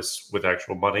artists with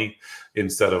actual money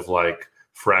instead of like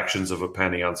fractions of a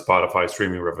penny on Spotify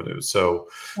streaming revenue. So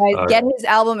guys, get his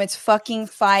album. It's fucking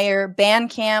fire.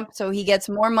 Bandcamp, so he gets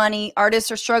more money.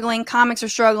 Artists are struggling. Comics are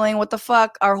struggling. What the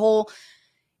fuck? Our whole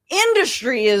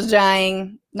industry is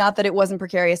dying. Not that it wasn't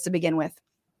precarious to begin with.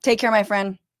 Take care, my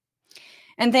friend.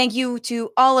 And thank you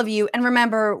to all of you. And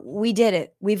remember, we did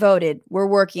it. We voted. We're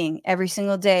working every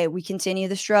single day. We continue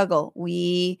the struggle.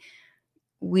 We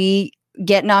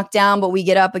get knocked down, but we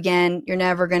get up again. You're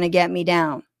never going to get me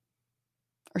down.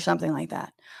 Or something like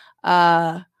that.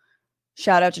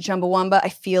 Shout out to Chumbawamba. I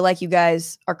feel like you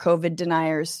guys are COVID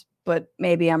deniers, but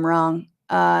maybe I'm wrong.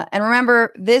 And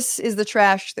remember, this is the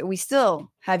trash that we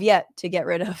still have yet to get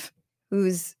rid of.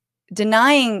 Who's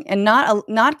denying and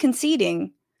not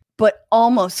conceding, but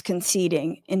almost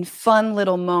conceding in fun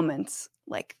little moments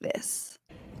like this.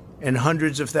 And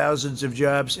hundreds of thousands of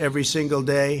jobs every single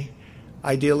day.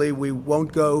 Ideally, we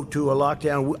won't go to a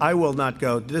lockdown. I will not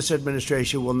go. This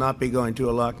administration will not be going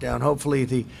to a lockdown.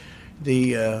 Hopefully,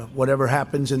 the whatever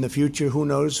happens in the future, who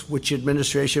knows which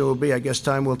administration it will be. I guess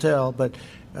time will tell. But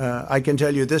I can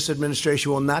tell you this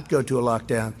administration will not go to a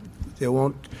lockdown. There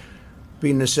won't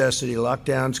be necessity.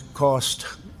 Lockdowns cost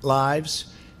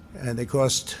lives, and they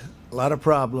cost a lot of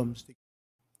problems.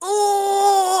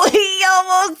 Ooh, he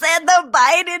almost said the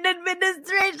Biden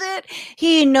administration.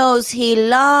 He knows he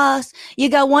lost. You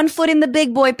got one foot in the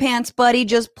big boy pants, buddy.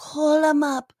 Just pull them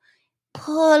up.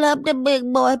 Pull up the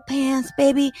big boy pants,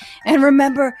 baby. And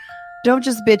remember, don't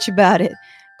just bitch about it.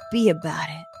 Be about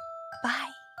it. Bye.